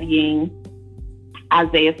studying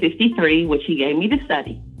Isaiah 53, which He gave me to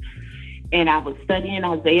study. And I was studying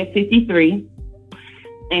Isaiah 53.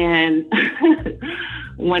 And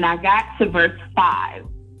when I got to verse 5,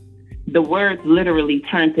 the words literally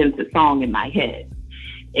turned into song in my head.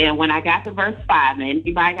 And when I got to verse 5, and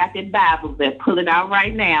anybody got their Bibles, they'll pull it out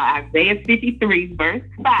right now. Isaiah 53, verse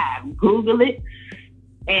 5. Google it.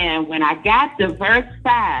 And when I got to verse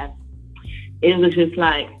 5, it was just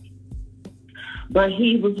like, but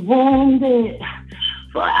he was wounded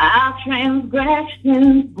for our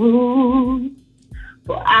transgressions, bruised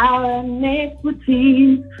for our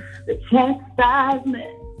iniquities. The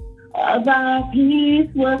chastisement of our peace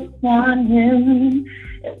was upon him,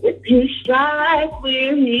 and with his stripes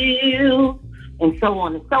we're healed. And so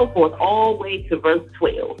on and so forth, all the way to verse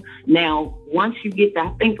 12. Now, once you get to, I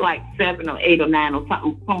think like 7 or 8 or 9 or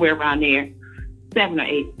something, somewhere around there, 7 or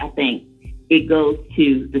 8, I think, it goes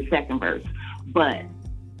to the second verse. But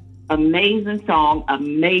amazing song,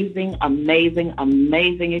 amazing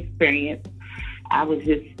experience. I was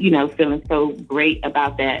just, feeling so great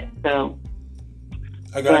about that. So,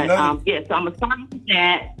 so I'm going to start with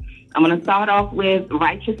that. I'm going to start off with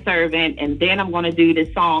Righteous Servant, and then I'm going to do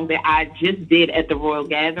this song that I just did at the Royal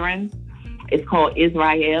Gathering. It's called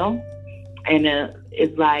Israel, and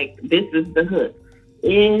it's like, this is the hook.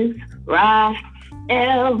 Israel,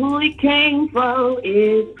 who he came for,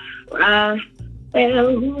 Israel,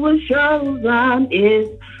 who was chosen,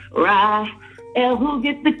 Israel, who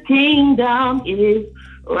gets the kingdom,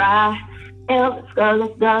 Israel. Let's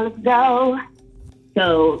go.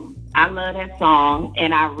 So, I love that song,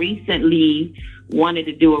 and I recently wanted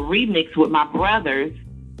to do a remix with my brothers.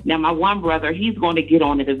 Now, my one brother, he's going to get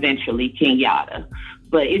on it eventually, King Yada,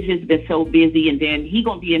 but it's just been so busy, and then he's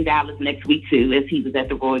going to be in Dallas next week, too, as he was at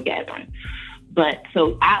the Royal Gathering. But,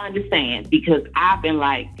 so I understand, because I've been,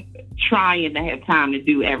 trying to have time to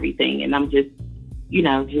do everything, and I'm just,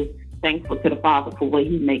 just thankful to the Father for what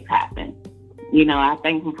he makes happen. I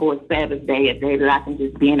thank him for a Sabbath day, a day that I can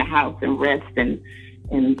just be in the house and rest and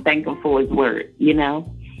thank him for his word,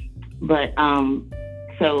 But,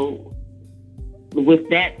 so with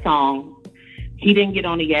that song, he didn't get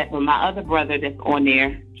on it yet, but my other brother that's on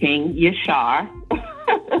there, King Yashar,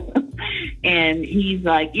 and he's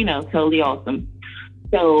totally awesome.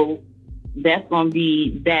 So that's going to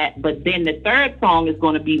be that. But then the third song is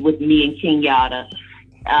going to be with me and King Yada,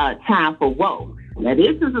 Time for Woe. Now,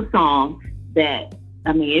 this is a song that,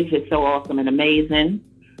 it's just so awesome and amazing.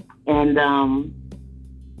 And,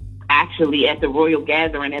 actually at the Royal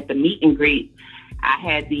Gathering, at the meet and greet, I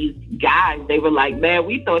had these guys, they were like, man,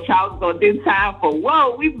 we thought y'all was going to do Time for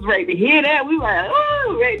Woe. We was ready to hear that. We were like,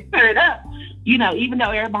 oh, ready to turn up. Even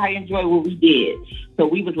though everybody enjoyed what we did. So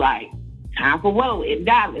we was like, Time for Woe in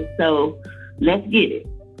Dallas. So let's get it.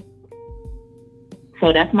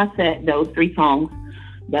 So that's my set, those 3 songs.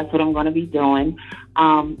 That's what I'm going to be doing.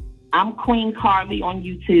 I'm Queen Carly on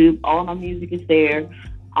YouTube. All my music is there.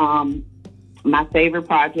 My favorite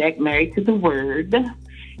project, Married to the Word,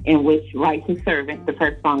 in which Righteous Servant, the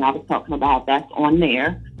first song I was talking about, that's on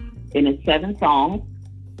there. And it's 7 songs,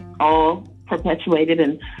 all perpetuated.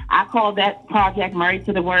 And I call that project Married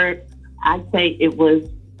to the Word. I say it was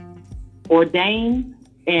ordained,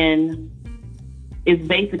 and it's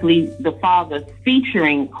basically the Father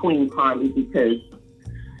featuring Queen Carly, because,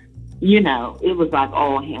 it was like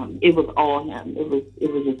all him. It was all him. It was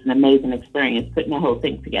just an amazing experience putting the whole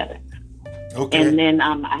thing together. Okay. And then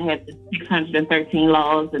I have the 613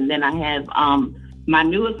 Laws, and then I have my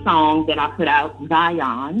newest song that I put out,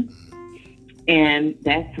 Zion, and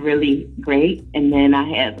that's really great. And then I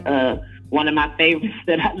have one of my favorites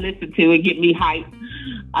that I listen to and get me hyped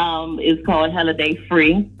is called Holiday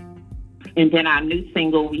Free. And then our new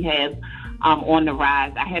single we have On the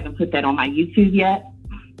Rise. I haven't put that on my YouTube yet,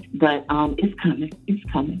 but it's coming.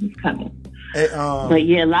 Hey, but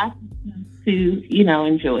yeah, lots to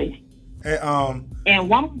enjoy. Hey, And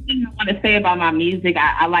one more thing I want to say about my music,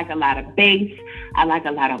 I like a lot of bass. I like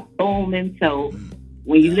a lot of booming. So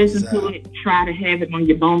when you listen to it, try to have it on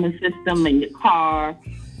your booming system in your car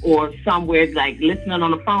or somewhere, like listening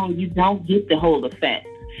on the phone. You don't get the whole effect.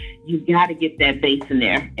 You got to get that bass in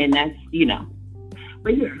there, and that's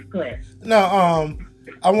But yeah, go ahead. Now,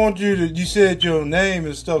 I want you said your name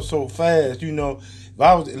and stuff so fast. If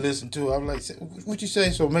I was to listen to it, I'm like, what you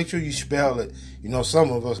say? So make sure you spell it.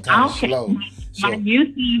 Some of us kind of slow. My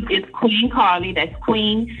YouTube is Queen Carly. That's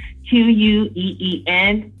Queen,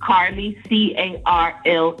 Queen, Carly,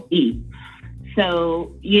 Carle.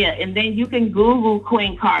 So, yeah, and then you can Google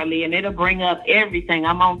Queen Carly, and it'll bring up everything.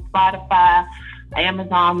 I'm on Spotify,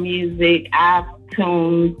 Amazon Music,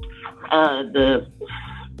 iTunes, the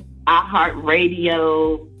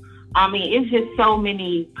iHeartRadio. It's just so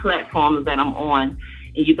many platforms that I'm on,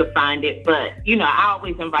 and you can find it. But, I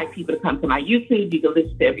always invite people to come to my YouTube. You can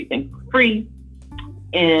listen to everything for free.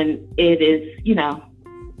 And it is,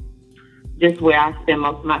 just where I spend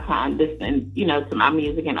most of my time listening, to my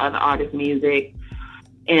music and other artists' music.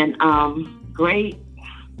 And great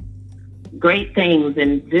great things.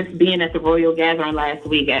 And just being at the Royal Gathering last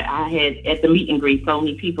week, I had at the meet and greet, so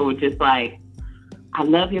many people were just like, I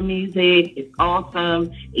love your music. It's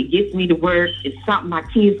awesome. It gets me to work. It's something my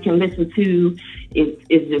kids can listen to. It's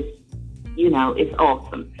just, it's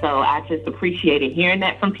awesome. So I just appreciated hearing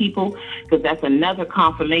that from people, because that's another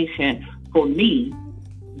confirmation for me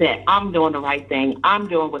that I'm doing the right thing. I'm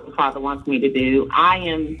doing what the Father wants me to do. I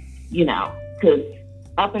am, because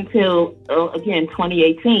up until, again,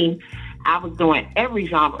 2018, I was doing every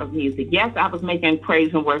genre of music. Yes, I was making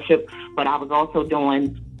praise and worship, but I was also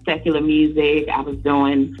doing secular music. I was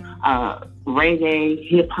doing reggae,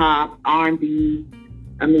 hip hop, R&B.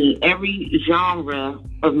 I mean, every genre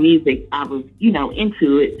of music I was,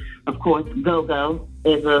 into it. Of course, go-go.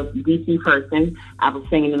 As a DC person, I was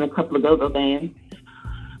singing in a couple of go-go bands.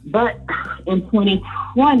 But in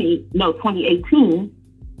 2018,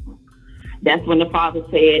 that's when the Father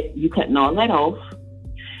said, you cutting all that off.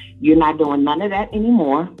 You're not doing none of that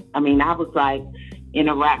anymore. I mean, I was like in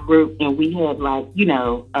a rap group, and we had like,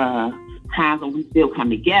 times when we still come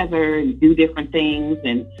together and do different things.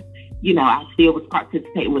 And, I still was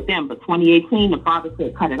participating with them. But 2018, the Father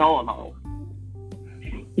said, cut it all off.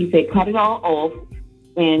 He said, cut it all off,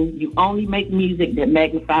 and you only make music that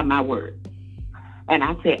magnify my word. And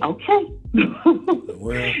I said, okay.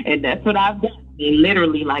 Well, and that's what I've done. And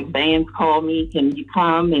literally, like, bands call me, can you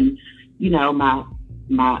come? And,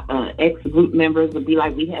 my ex-group members would be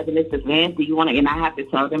like, we having this event, do you want to? And I have to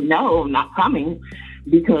tell them, no, I'm not coming,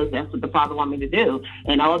 because that's what the Father wants me to do.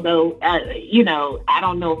 And although, I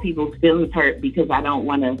don't know if people's feelings hurt because I don't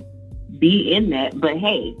want to be in that, but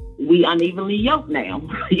hey, we unevenly yoked now.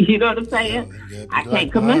 You know what I'm saying? I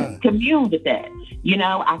can't commune with that.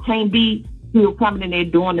 I can't be still coming in there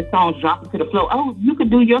doing the songs, dropping to the floor. Oh, you can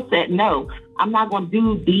do your set. No, I'm not going to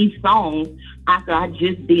do these songs after I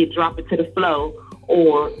just did Drop It to the Flow,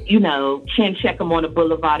 or, chin check them on the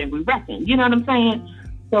boulevard and we reckon. You know what I'm saying?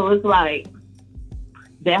 So it's like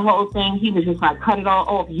that whole thing, he was just like, cut it all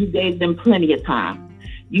off. You gave them plenty of time.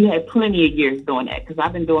 You had plenty of years doing that, because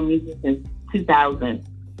I've been doing music since 2000,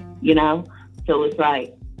 So it's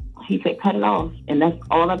like, he said, cut it off. And that's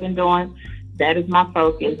all I've been doing. That is my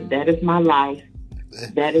focus. That is my life.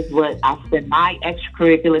 That is what I spend my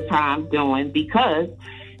extracurricular time doing, because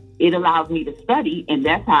it allows me to study. And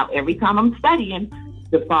that's how every time I'm studying,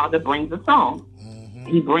 the Father brings a song. Mm-hmm.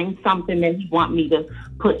 He brings something that he wants me to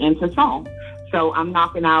put into song. So I'm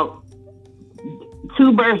knocking out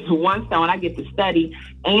 2 birds with 1 stone. I get to study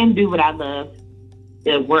and do what I love,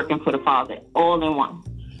 working for the Father, all in one.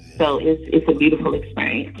 Yeah. So it's a beautiful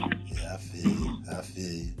experience. Yeah, I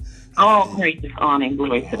feel you. All praises, honor, and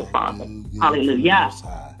glory to the Father. Hallelujah.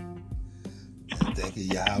 Thank you,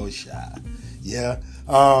 Yahweh. Yeah.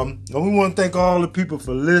 And we want to thank all the people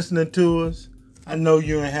for listening to us. I know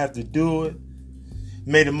you didn't have to do it.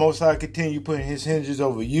 May the Most High continue putting his hinges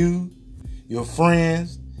over you, your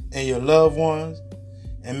friends, and your loved ones.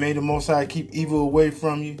 And may the Most High keep evil away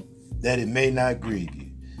from you, that it may not grieve you.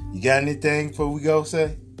 You got anything before we go,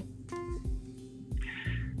 say?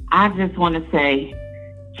 I just want to say,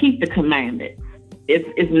 keep the commandments.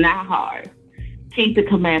 It's not hard. Keep the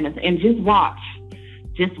commandments and just watch.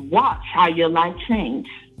 Just watch how your life change.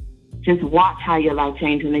 Just watch how your life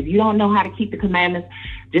change. And if you don't know how to keep the commandments,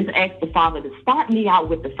 just ask the Father to start me out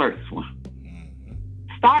with the first one.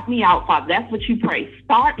 Start me out, Father. That's what you pray.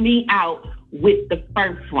 Start me out with the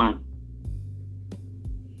first one.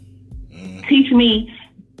 Teach me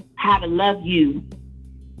how to love you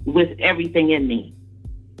with everything in me.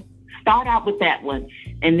 Start out with that one.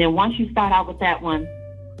 And then once you start out with that one,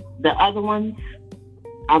 the other ones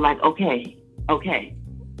are like, okay.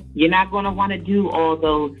 You're not going to want to do all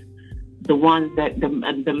those, the ones that,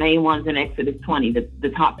 the main ones in Exodus 20,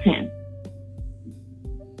 the top 10.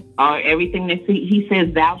 Or everything that he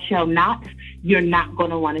says, thou shalt not, you're not going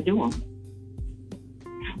to want to do them.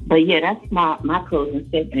 But yeah, that's my closing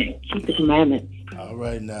statement. Keep the commandments. All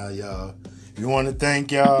right now, y'all. We want to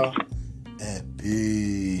thank y'all, and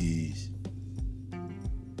peace.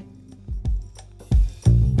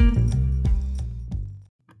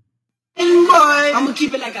 I'ma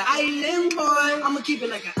keep it like an island boy. I'ma keep it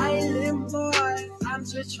like an island boy. I'm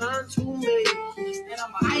just trying to make it. And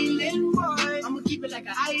I'm an island boy. I'ma keep it like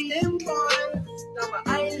an island boy. I'm an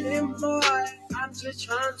island boy. I'm just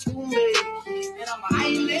trying to make it. And I'm an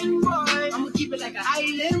island boy. I'ma keep it like an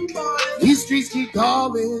island boy. These streets keep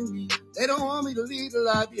calling me. They don't want me to leave the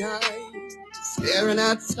life behind. Staring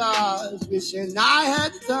at the stars, wishing I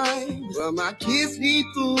had the time. Well, my kids need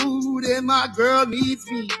food and my girl needs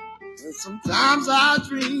me. And sometimes I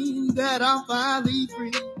dream that I'm finally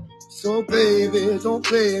free. So baby, don't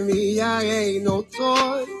play me, I ain't no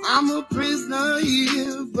toy. I'm a prisoner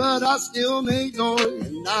here, but I still make noise.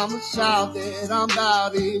 And I'ma shout that I'm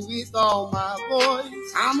about it with all my voice.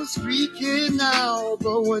 I'm a street kid now,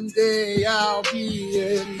 but one day I'll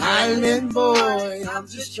be an island boy. I'm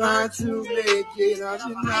just trying to make it.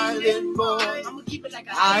 I'm an island boy. I'ma keep it like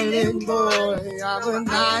an island boy. I'm an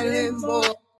island boy.